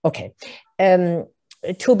went okay.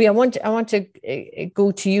 Toby, I want to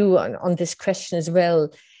go to you on this question as well.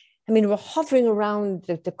 I mean, we're hovering around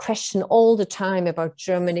the question all the time about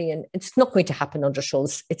Germany, and it's not going to happen under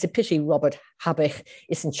Scholz. It's a pity Robert Habeck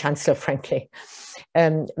isn't Chancellor, frankly.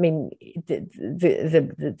 I mean,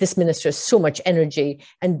 this minister has so much energy,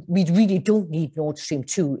 and we really don't need Nord Stream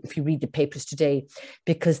 2 if you read the papers today,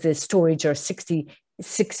 because the storage are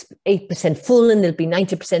 8% full, and it'll be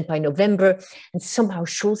 90% by November. And somehow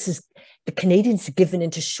the Canadians have given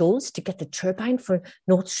into Scholz to get the turbine for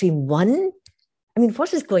Nord Stream 1. I mean,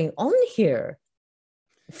 what is going on here?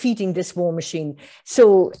 Feeding this war machine.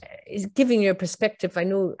 So giving your perspective, I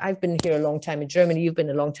know I've been here a long time in Germany, you've been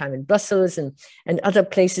a long time in Brussels and other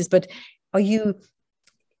places, but do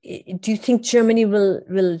you think Germany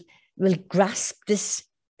will grasp this,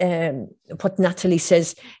 what Natalie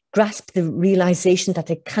says, grasp the realization that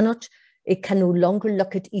they cannot it can no longer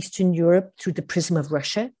look at Eastern Europe through the prism of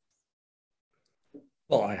Russia?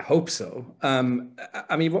 Well, I hope so.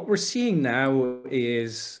 I mean, what we're seeing now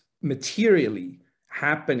is materially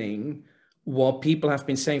happening what people have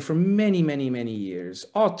been saying for many, many, many years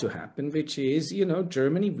ought to happen, which is, you know,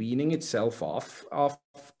 Germany weaning itself off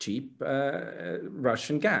cheap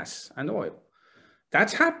Russian gas and oil.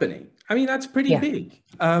 That's happening. I mean, that's pretty big.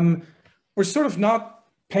 We're sort of not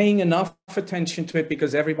paying enough attention to it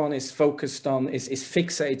because everyone is focused on, is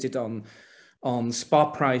fixated on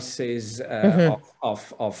spot prices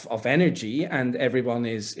of energy, and everyone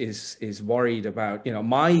is worried about, you know,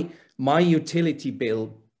 my utility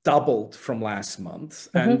bill doubled from last month,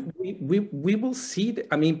 and we will see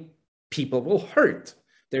I mean, people will hurt.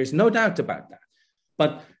 There's no doubt about that.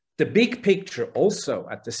 But the big picture also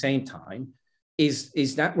at the same time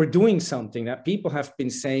is that we're doing something that people have been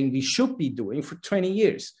saying we should be doing for 20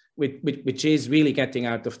 years, which is really getting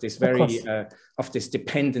out of this of this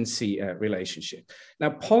dependency relationship. Now,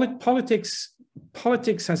 politics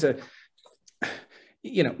has a,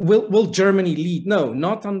 you know, will Germany lead? No,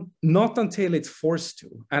 not until it's forced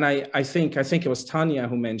to. And I think it was Tanja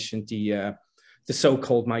who mentioned the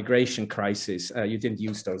so-called migration crisis. You didn't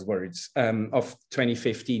use those words, of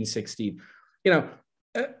 2015-16. You know,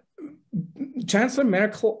 Chancellor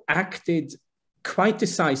Merkel acted quite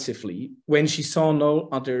decisively when she saw no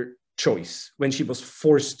other choice, when she was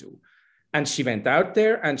forced to. And she went out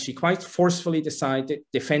there and she quite forcefully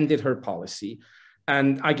defended her policy.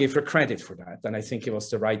 And I give her credit for that. And I think it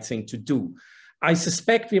was the right thing to do. I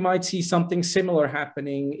suspect we might see something similar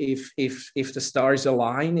happening if the stars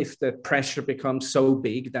align, if the pressure becomes so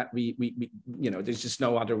big that we you know, there's just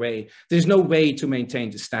no other way. There's no way to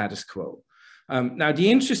maintain the status quo. Now, the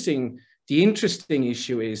interesting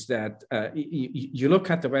issue is that you look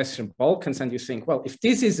at the Western Balkans and you think, well, if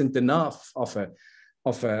this isn't enough of a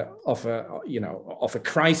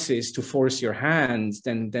crisis to force your hand,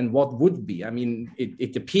 then what would be? I mean,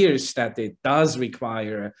 it appears that it does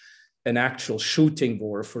require an actual shooting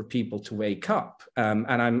war for people to wake up, and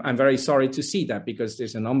I'm very sorry to see that, because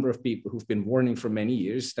there's a number of people who've been warning for many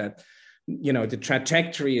years that, you know, the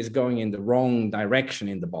trajectory is going in the wrong direction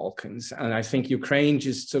in the Balkans. And I think Ukraine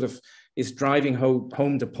just sort of is driving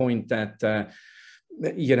home the point that,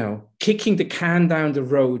 you know, kicking the can down the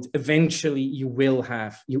road, eventually you will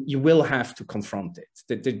have to confront it.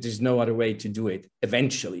 There's no other way to do it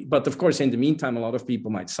eventually. But of course, in the meantime, a lot of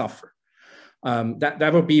people might suffer.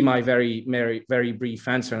 That would be my very, very, very brief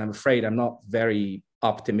answer. And I'm afraid I'm not very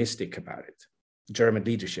optimistic about it. German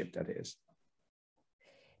leadership, that is.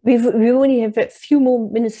 We only have a few more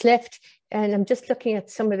minutes left, and I'm just looking at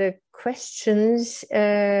some of the questions.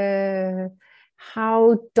 How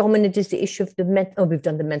dominant is the issue of the we've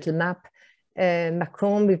done the mental map.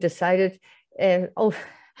 Macron, we've decided.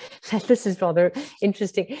 This is rather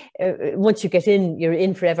interesting. Once you get in, you're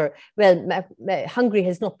in forever. Well, Hungary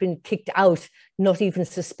has not been kicked out, not even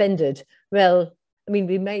suspended. Well, I mean,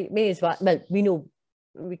 we may as well. Well, we know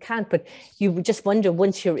we can't, but you would just wonder,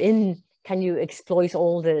 once you're in, can you exploit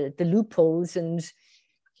all the loopholes and,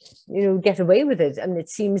 you know, get away with it? I mean, it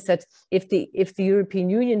seems that if the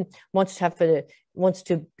European Union wants to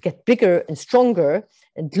get bigger and stronger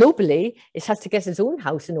and globally, it has to get its own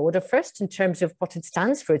house in order first, in terms of what it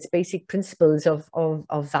stands for, its basic principles of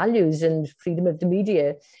values and freedom of the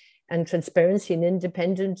media and transparency and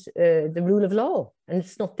independent, the rule of law. And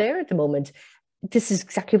it's not there at the moment. This is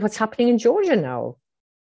exactly what's happening in Georgia now.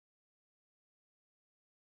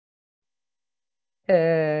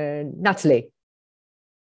 Natalie.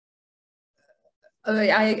 I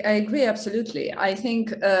agree, absolutely. I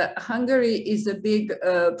think Hungary is a big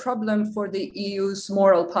problem for the EU's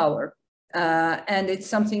moral power. And it's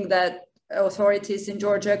something that authorities in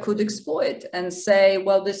Georgia could exploit and say,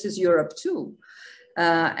 well, this is Europe too.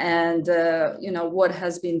 You know, what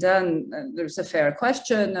has been done, there's a fair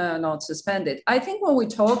question, not suspended. I think when we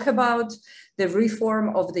talk about the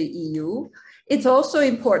reform of the EU, it's also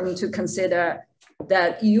important to consider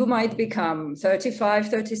that you might become 35,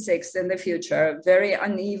 36 in the future, very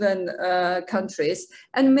uneven countries,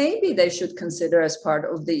 and maybe they should consider, as part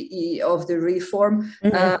of the reform,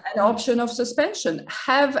 an option of suspension.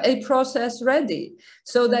 Have a process ready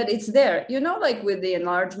so that it's there. You know, like with the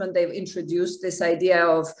enlargement, they've introduced this idea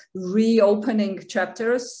of reopening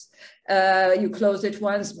chapters. You close it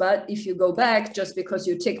once, but if you go back, just because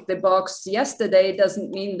you ticked the box yesterday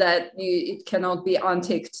doesn't mean that it cannot be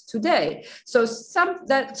unticked today. So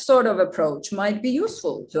that sort of approach might be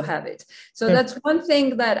useful to have it. So that's one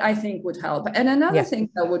thing that I think would help. And another thing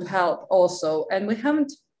that would help also, and we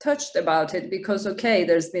haven't touched about it because, okay,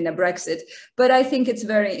 there's been a Brexit, but I think it's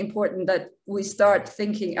very important that we start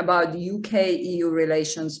thinking about UK-EU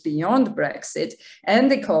relations beyond Brexit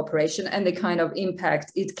and the cooperation and the kind of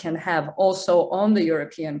impact it can have also on the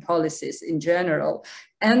European policies in general,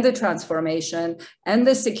 and the transformation and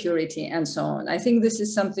the security and so on. I think this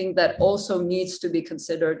is something that also needs to be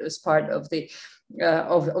considered as part of the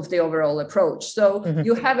overall approach. So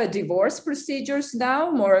you have a divorce procedures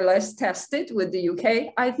now more or less tested with the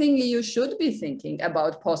UK. I think you should be thinking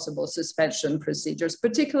about possible suspension procedures,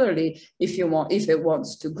 particularly if it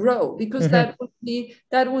wants to grow, because that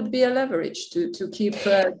would be a leverage to keep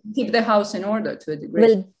the house in order to a degree.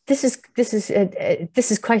 Well, this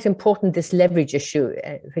is quite important, this leverage issue,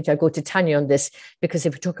 which I go to Tanja on this, because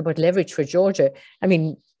if we talk about leverage for Georgia, I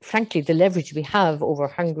mean, frankly, the leverage we have over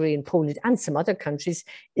Hungary and Poland and some other countries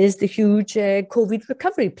is the huge COVID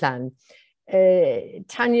recovery plan.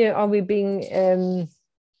 Tanja, are we being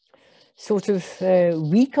sort of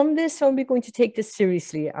weak on this, or are we going to take this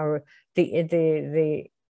seriously? How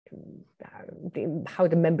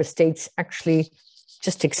the member states actually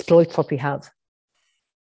just exploit what we have?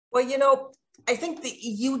 Well, you know, I think the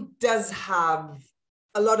EU does have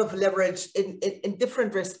a lot of leverage in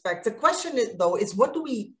different respects. The question is, though, is what do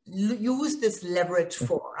we use this leverage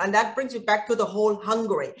for? And that brings me back to the whole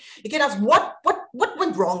Hungary. You can ask, what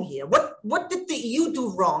went wrong here? What did the EU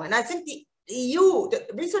do wrong? And I think the EU, the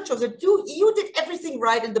researchers, the EU did everything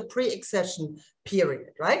right in the pre-accession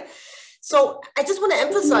period, right? So I just want to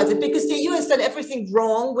emphasize it, because the EU has done everything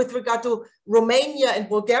wrong with regard to Romania and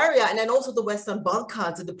Bulgaria, and then also the Western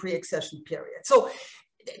Balkans in the pre-accession period. So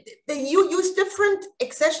the EU used different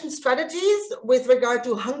accession strategies with regard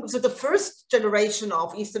to Hungary. So the first generation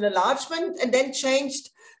of Eastern enlargement, and then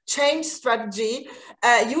changed strategy,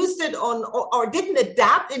 used it on, or didn't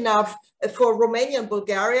adapt enough for Romania and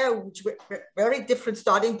Bulgaria, which were very different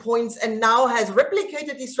starting points, and now has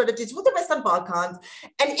replicated these strategies with the Western Balkans.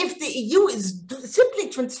 And if the EU is simply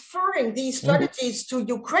transferring these strategies to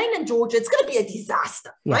Ukraine and Georgia, it's going to be a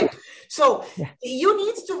disaster, right? So the EU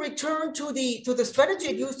needs to return to the strategy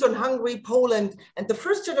it used on Hungary, Poland, and the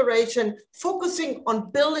first generation, focusing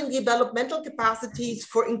on building developmental capacities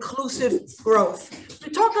for inclusive growth.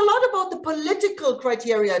 We talk a lot about the political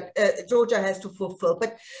criteria Georgia has to fulfill,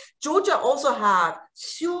 but Georgia also had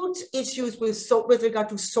huge issues with regard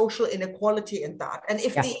to social inequality in that. And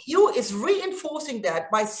if the EU is reinforcing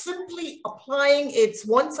that by simply applying its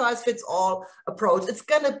one-size-fits-all approach, it's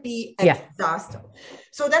going to be a disaster.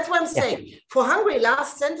 So that's what I'm saying. For Hungary,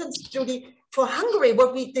 last sentence, Judy, for Hungary,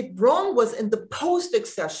 what we did wrong was in the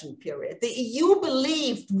post-accession period. The EU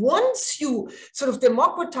believed once you sort of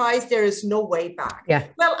democratize, there is no way back.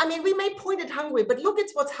 Well, I mean, we may point at Hungary, but look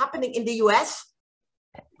at what's happening in the US,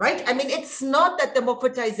 right? I mean, it's not that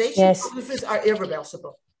democratization processes are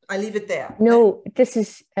irreversible. I leave it there. No, this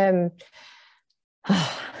is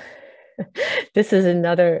this is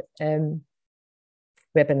another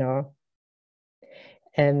webinar.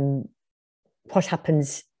 What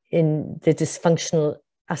happens in the dysfunctional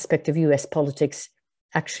aspect of US politics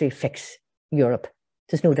actually affects Europe.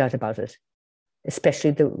 There's no doubt about it,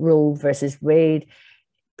 especially the Roe versus Wade,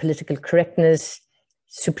 political correctness,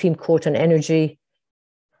 Supreme Court on energy,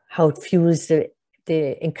 how it fuels the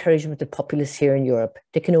encouragement of populists here in Europe.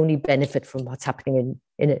 They can only benefit from what's happening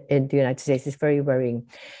in the United States. It's very worrying.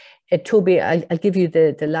 Toby, I'll give you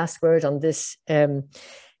the last word on this.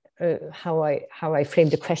 How I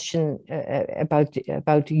framed the question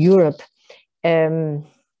about Europe. I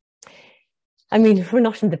mean, we're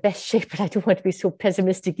not in the best shape, but I don't want to be so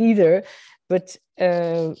pessimistic either. But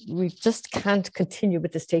we just can't continue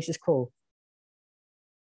with the status quo.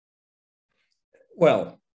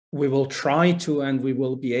 Well, we will try to, and we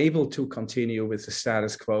will be able to continue with the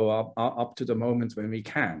status quo up to the moment when we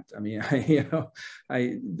can't. I mean,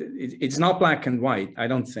 it's not black and white, I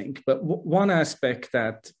don't think. But one aspect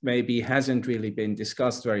that maybe hasn't really been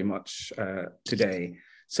discussed very much today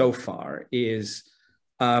so far is,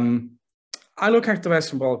 I look at the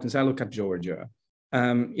Western Balkans, I look at Georgia.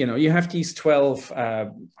 You have these 12,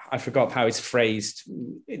 I forgot how it's phrased.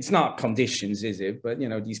 It's not conditions, is it? But,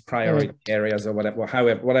 these priority areas or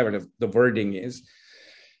whatever the wording is.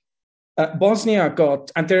 Bosnia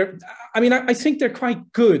got, and I think they're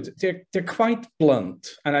quite good. They're quite blunt.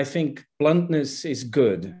 And I think bluntness is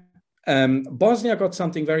good. Bosnia got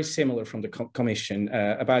something very similar from the Commission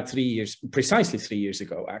about precisely 3 years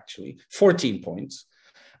ago, actually, 14 points.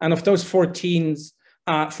 And of those 14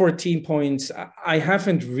 points, I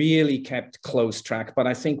haven't really kept close track, but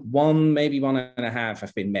I think maybe 1.5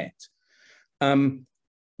 have been met.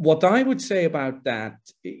 What I would say about that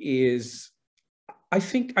is, I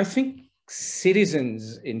think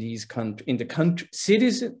citizens in these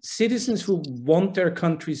citizens who want their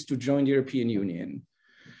countries to join the European Union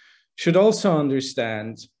should also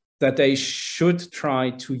understand that they should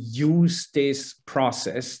try to use this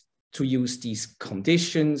process, to use these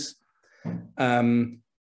conditions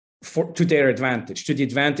to their advantage, to the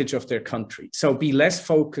advantage of their country. So be less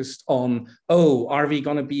focused on, oh, are we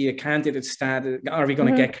going to be a candidate status? Are we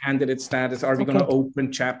going to get candidate status? Are we going to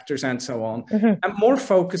open chapters and so on? And more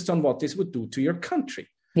focused on what this would do to your country.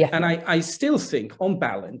 Yeah. And I still think, on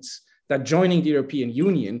balance, that joining the European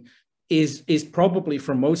Union is probably,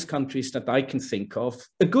 for most countries that I can think of,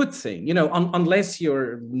 a good thing, you know, unless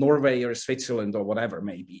you're Norway or Switzerland or whatever,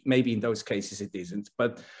 maybe in those cases it isn't.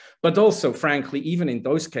 But also, frankly, even in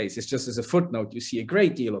those cases, just as a footnote, you see a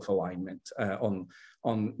great deal of alignment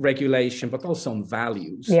on regulation, but also on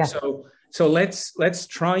values. Yeah. So let's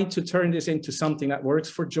try to turn this into something that works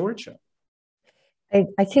for Georgia.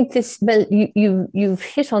 I think this, well, you've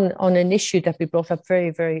hit on an issue that we brought up very,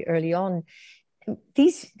 very early on.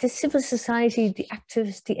 The civil society, the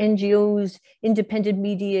activists, the NGOs, independent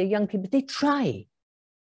media, young people, they try.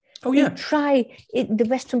 Oh, yeah. They try in the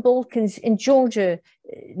Western Balkans, in Georgia,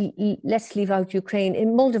 let's leave out Ukraine,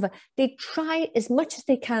 in Moldova. They try as much as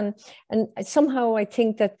they can. And somehow I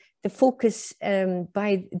think that the focus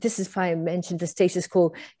this is why I mentioned the status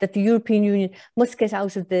quo, that the European Union must get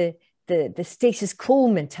out of the status quo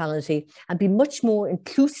mentality and be much more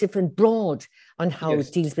inclusive and broad on how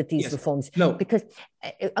it deals with these reforms. No. Because,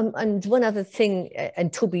 and one other thing,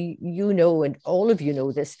 and Toby, you know, and all of you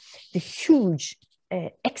know this, the huge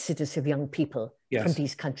exodus of young people from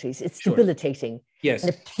these countries. It's debilitating. Yes.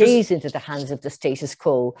 And it plays into the hands of the status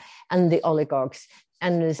quo and the oligarchs.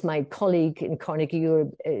 And as my colleague in Carnegie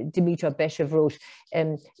Europe, Dimitra Beshev, wrote,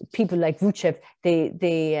 people like Vucev,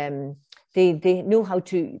 they know how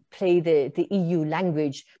to play the EU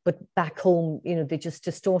language, but back home, you know, they just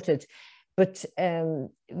distort it. But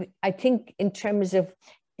I think in terms of,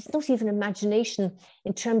 it's not even imagination,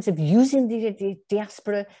 in terms of using the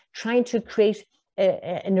diaspora, trying to create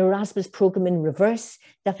an Erasmus program in reverse,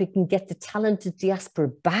 that we can get the talented diaspora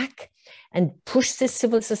back and push this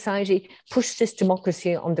civil society, push this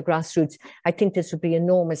democracy on the grassroots. I think this would be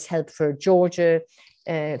enormous help for Georgia,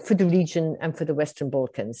 for the region, and for the Western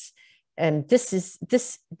Balkans. And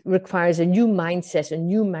this requires a new mindset, a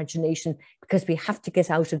new imagination, because we have to get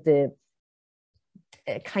out of the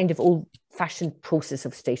kind of old-fashioned process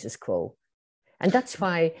of status quo. And that's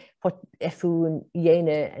why what FU and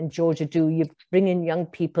Jena and Georgia do, you bring in young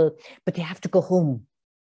people, but they have to go home.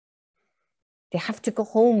 They have to go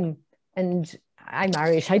home. And I'm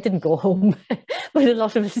Irish, I didn't go home, but a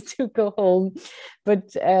lot of us do go home.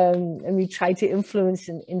 But and we try to influence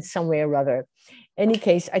in some way or other. In any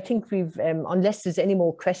case, I think we've, unless there's any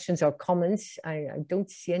more questions or comments, I don't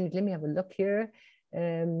see any. Let me have a look here.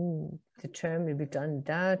 The term, we've done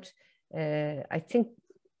that. I think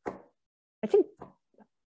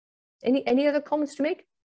any other comments to make?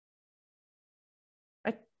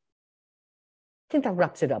 I think that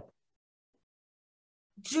wraps it up.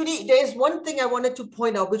 Judy, there's one thing I wanted to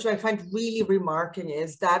point out, which I find really remarkable,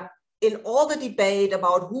 is that in all the debate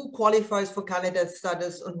about who qualifies for candidate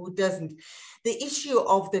status and who doesn't, the issue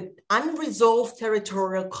of the unresolved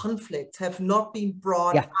territorial conflicts have not been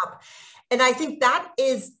brought up. And I think that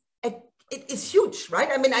is it is huge, right?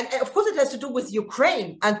 I mean, of course it has to do with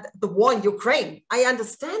Ukraine and the war in Ukraine. I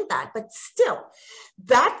understand that, but still,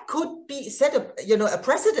 that could be set up, you know, a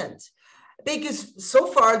precedent. Because so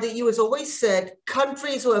far the EU has always said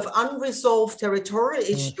countries who have unresolved territorial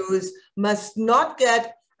issues must not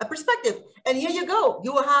get a perspective. And here you go,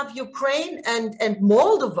 you have Ukraine and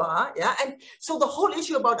Moldova, and so the whole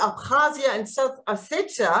issue about Abkhazia and South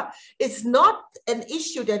Ossetia is not an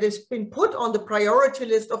issue that has been put on the priority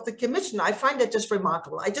list of the Commission. I find that just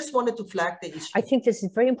remarkable. I just wanted to flag the issue. I think this is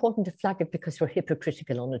very important to flag it because we're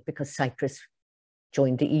hypocritical on it, because Cyprus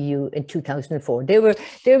joined the EU in 2004. There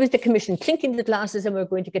was the Commission clinking the glasses and we're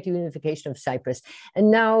going to get the unification of Cyprus. And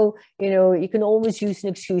now, you know, you can always use an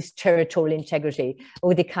excuse, territorial integrity,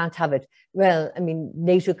 or they can't have it. Well, I mean,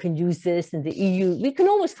 NATO can use this and the EU, we can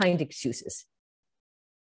always find excuses.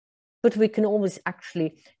 But we can always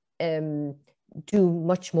actually do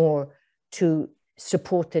much more to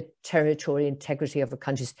support the territorial integrity of our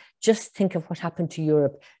countries. Just think of what happened to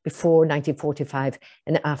Europe before 1945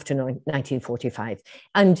 and after 1945.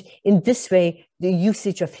 And in this way, the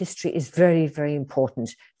usage of history is very, very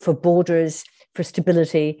important for borders, for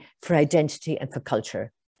stability, for identity, and for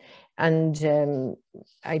culture. And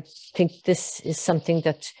I think this is something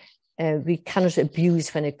that we cannot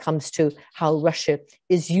abuse when it comes to how Russia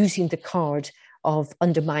is using the card of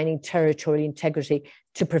undermining territorial integrity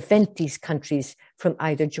to prevent these countries from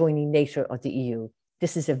either joining NATO or the EU.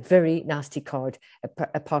 This is a very nasty card,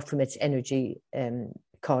 apart from its energy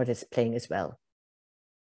card it's playing as well.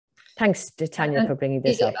 Thanks to Tanja for bringing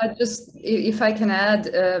this up. If I can add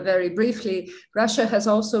very briefly, Russia has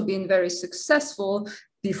also been very successful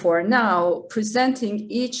before now, presenting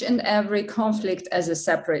each and every conflict as a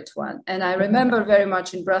separate one. And I remember very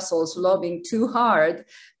much in Brussels lobbying too hard,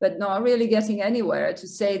 but not really getting anywhere, to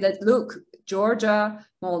say that, look, Georgia,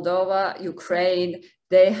 Moldova, Ukraine,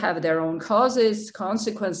 they have their own causes,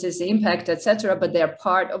 consequences, impact, etc., but they're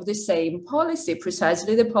part of the same policy,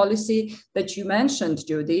 precisely the policy that you mentioned,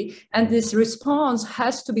 Judy. And this response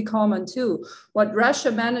has to be common too. What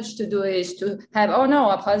Russia managed to do is to have, oh no,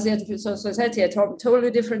 Abkhazia society, a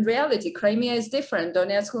totally different reality. Crimea is different,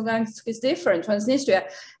 Donetsk, Lugansk is different, Transnistria.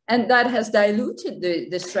 And that has diluted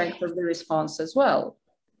the strength of the response as well.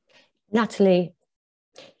 Natalie,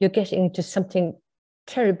 you're getting into something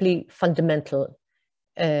terribly fundamental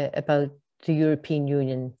about the European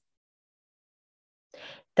Union,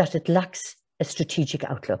 that it lacks a strategic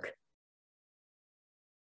outlook.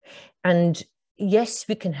 And yes,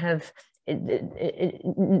 we can have, there's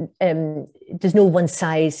no one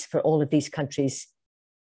size for all of these countries,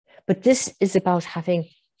 but this is about having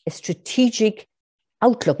a strategic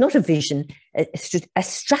outlook, not a vision, a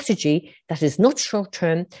strategy that is not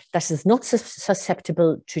short-term, that is not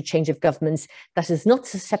susceptible to change of governments, that is not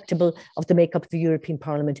susceptible of the makeup of the European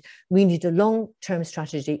Parliament. We need a long-term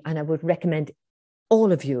strategy, and I would recommend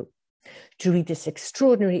all of you to read this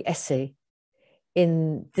extraordinary essay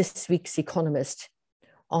in this week's Economist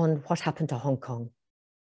on what happened to Hong Kong.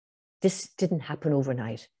 This didn't happen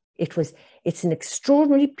overnight. It's an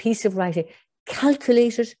extraordinary piece of writing,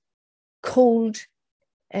 calculated, cold,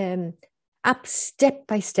 step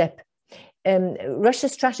by step.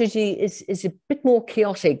 Russia's strategy is a bit more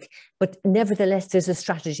chaotic, but nevertheless there's a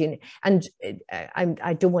strategy. And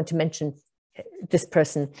I don't want to mention this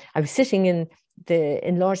person. I was sitting in the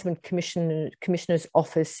Enlargement Commissioner's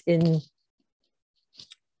office in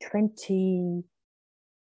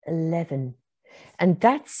 2011. And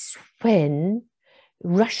that's when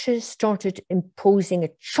Russia started imposing a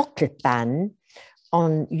chocolate ban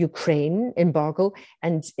on Ukraine, embargo,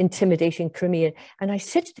 and intimidating Crimea. And I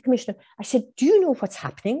said to the commissioner, I said, do you know what's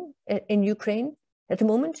happening in Ukraine at the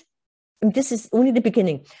moment? And this is only the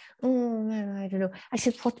beginning. Oh, I don't know. I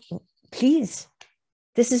said, what? Please,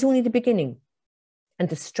 this is only the beginning. And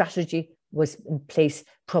the strategy was in place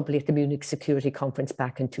probably at the Munich Security Conference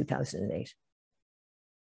back in 2008.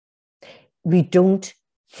 We don't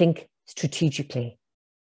think strategically.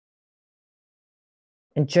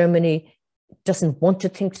 And Germany doesn't want to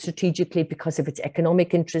think strategically because of its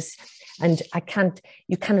economic interests. And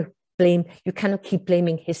you cannot keep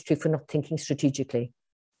blaming history for not thinking strategically.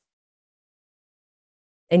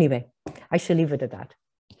 Anyway, I shall leave it at that.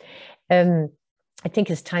 I think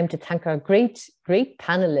it's time to thank our great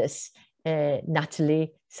panelists,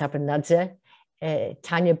 Natalie, Sabanadze,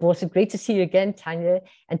 Tanja Börzel. Great to see you again, Tanja,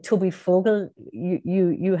 and Toby Vogel.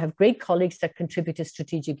 You have great colleagues that contribute to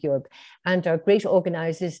Strategic Europe, and our great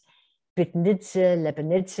organizers, Bitnidze,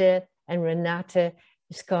 Lebanidze, and Renate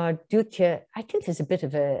Skardutya. I think there's a bit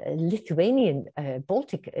of a Lithuanian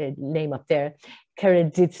Baltic name up there.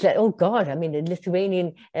 Karaditsle, oh God, I mean, a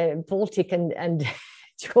Lithuanian, Baltic and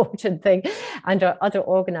Georgian thing, and our other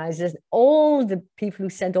organizers, all the people who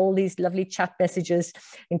sent all these lovely chat messages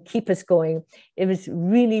and keep us going. It was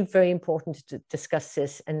really very important to discuss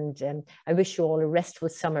this, and I wish you all a restful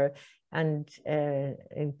summer. And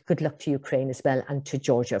good luck to Ukraine as well, and to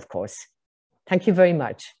Georgia, of course. Thank you very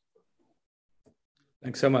much.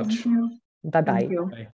 Thanks so much. Thank you. Bye-bye. Thank you. Bye.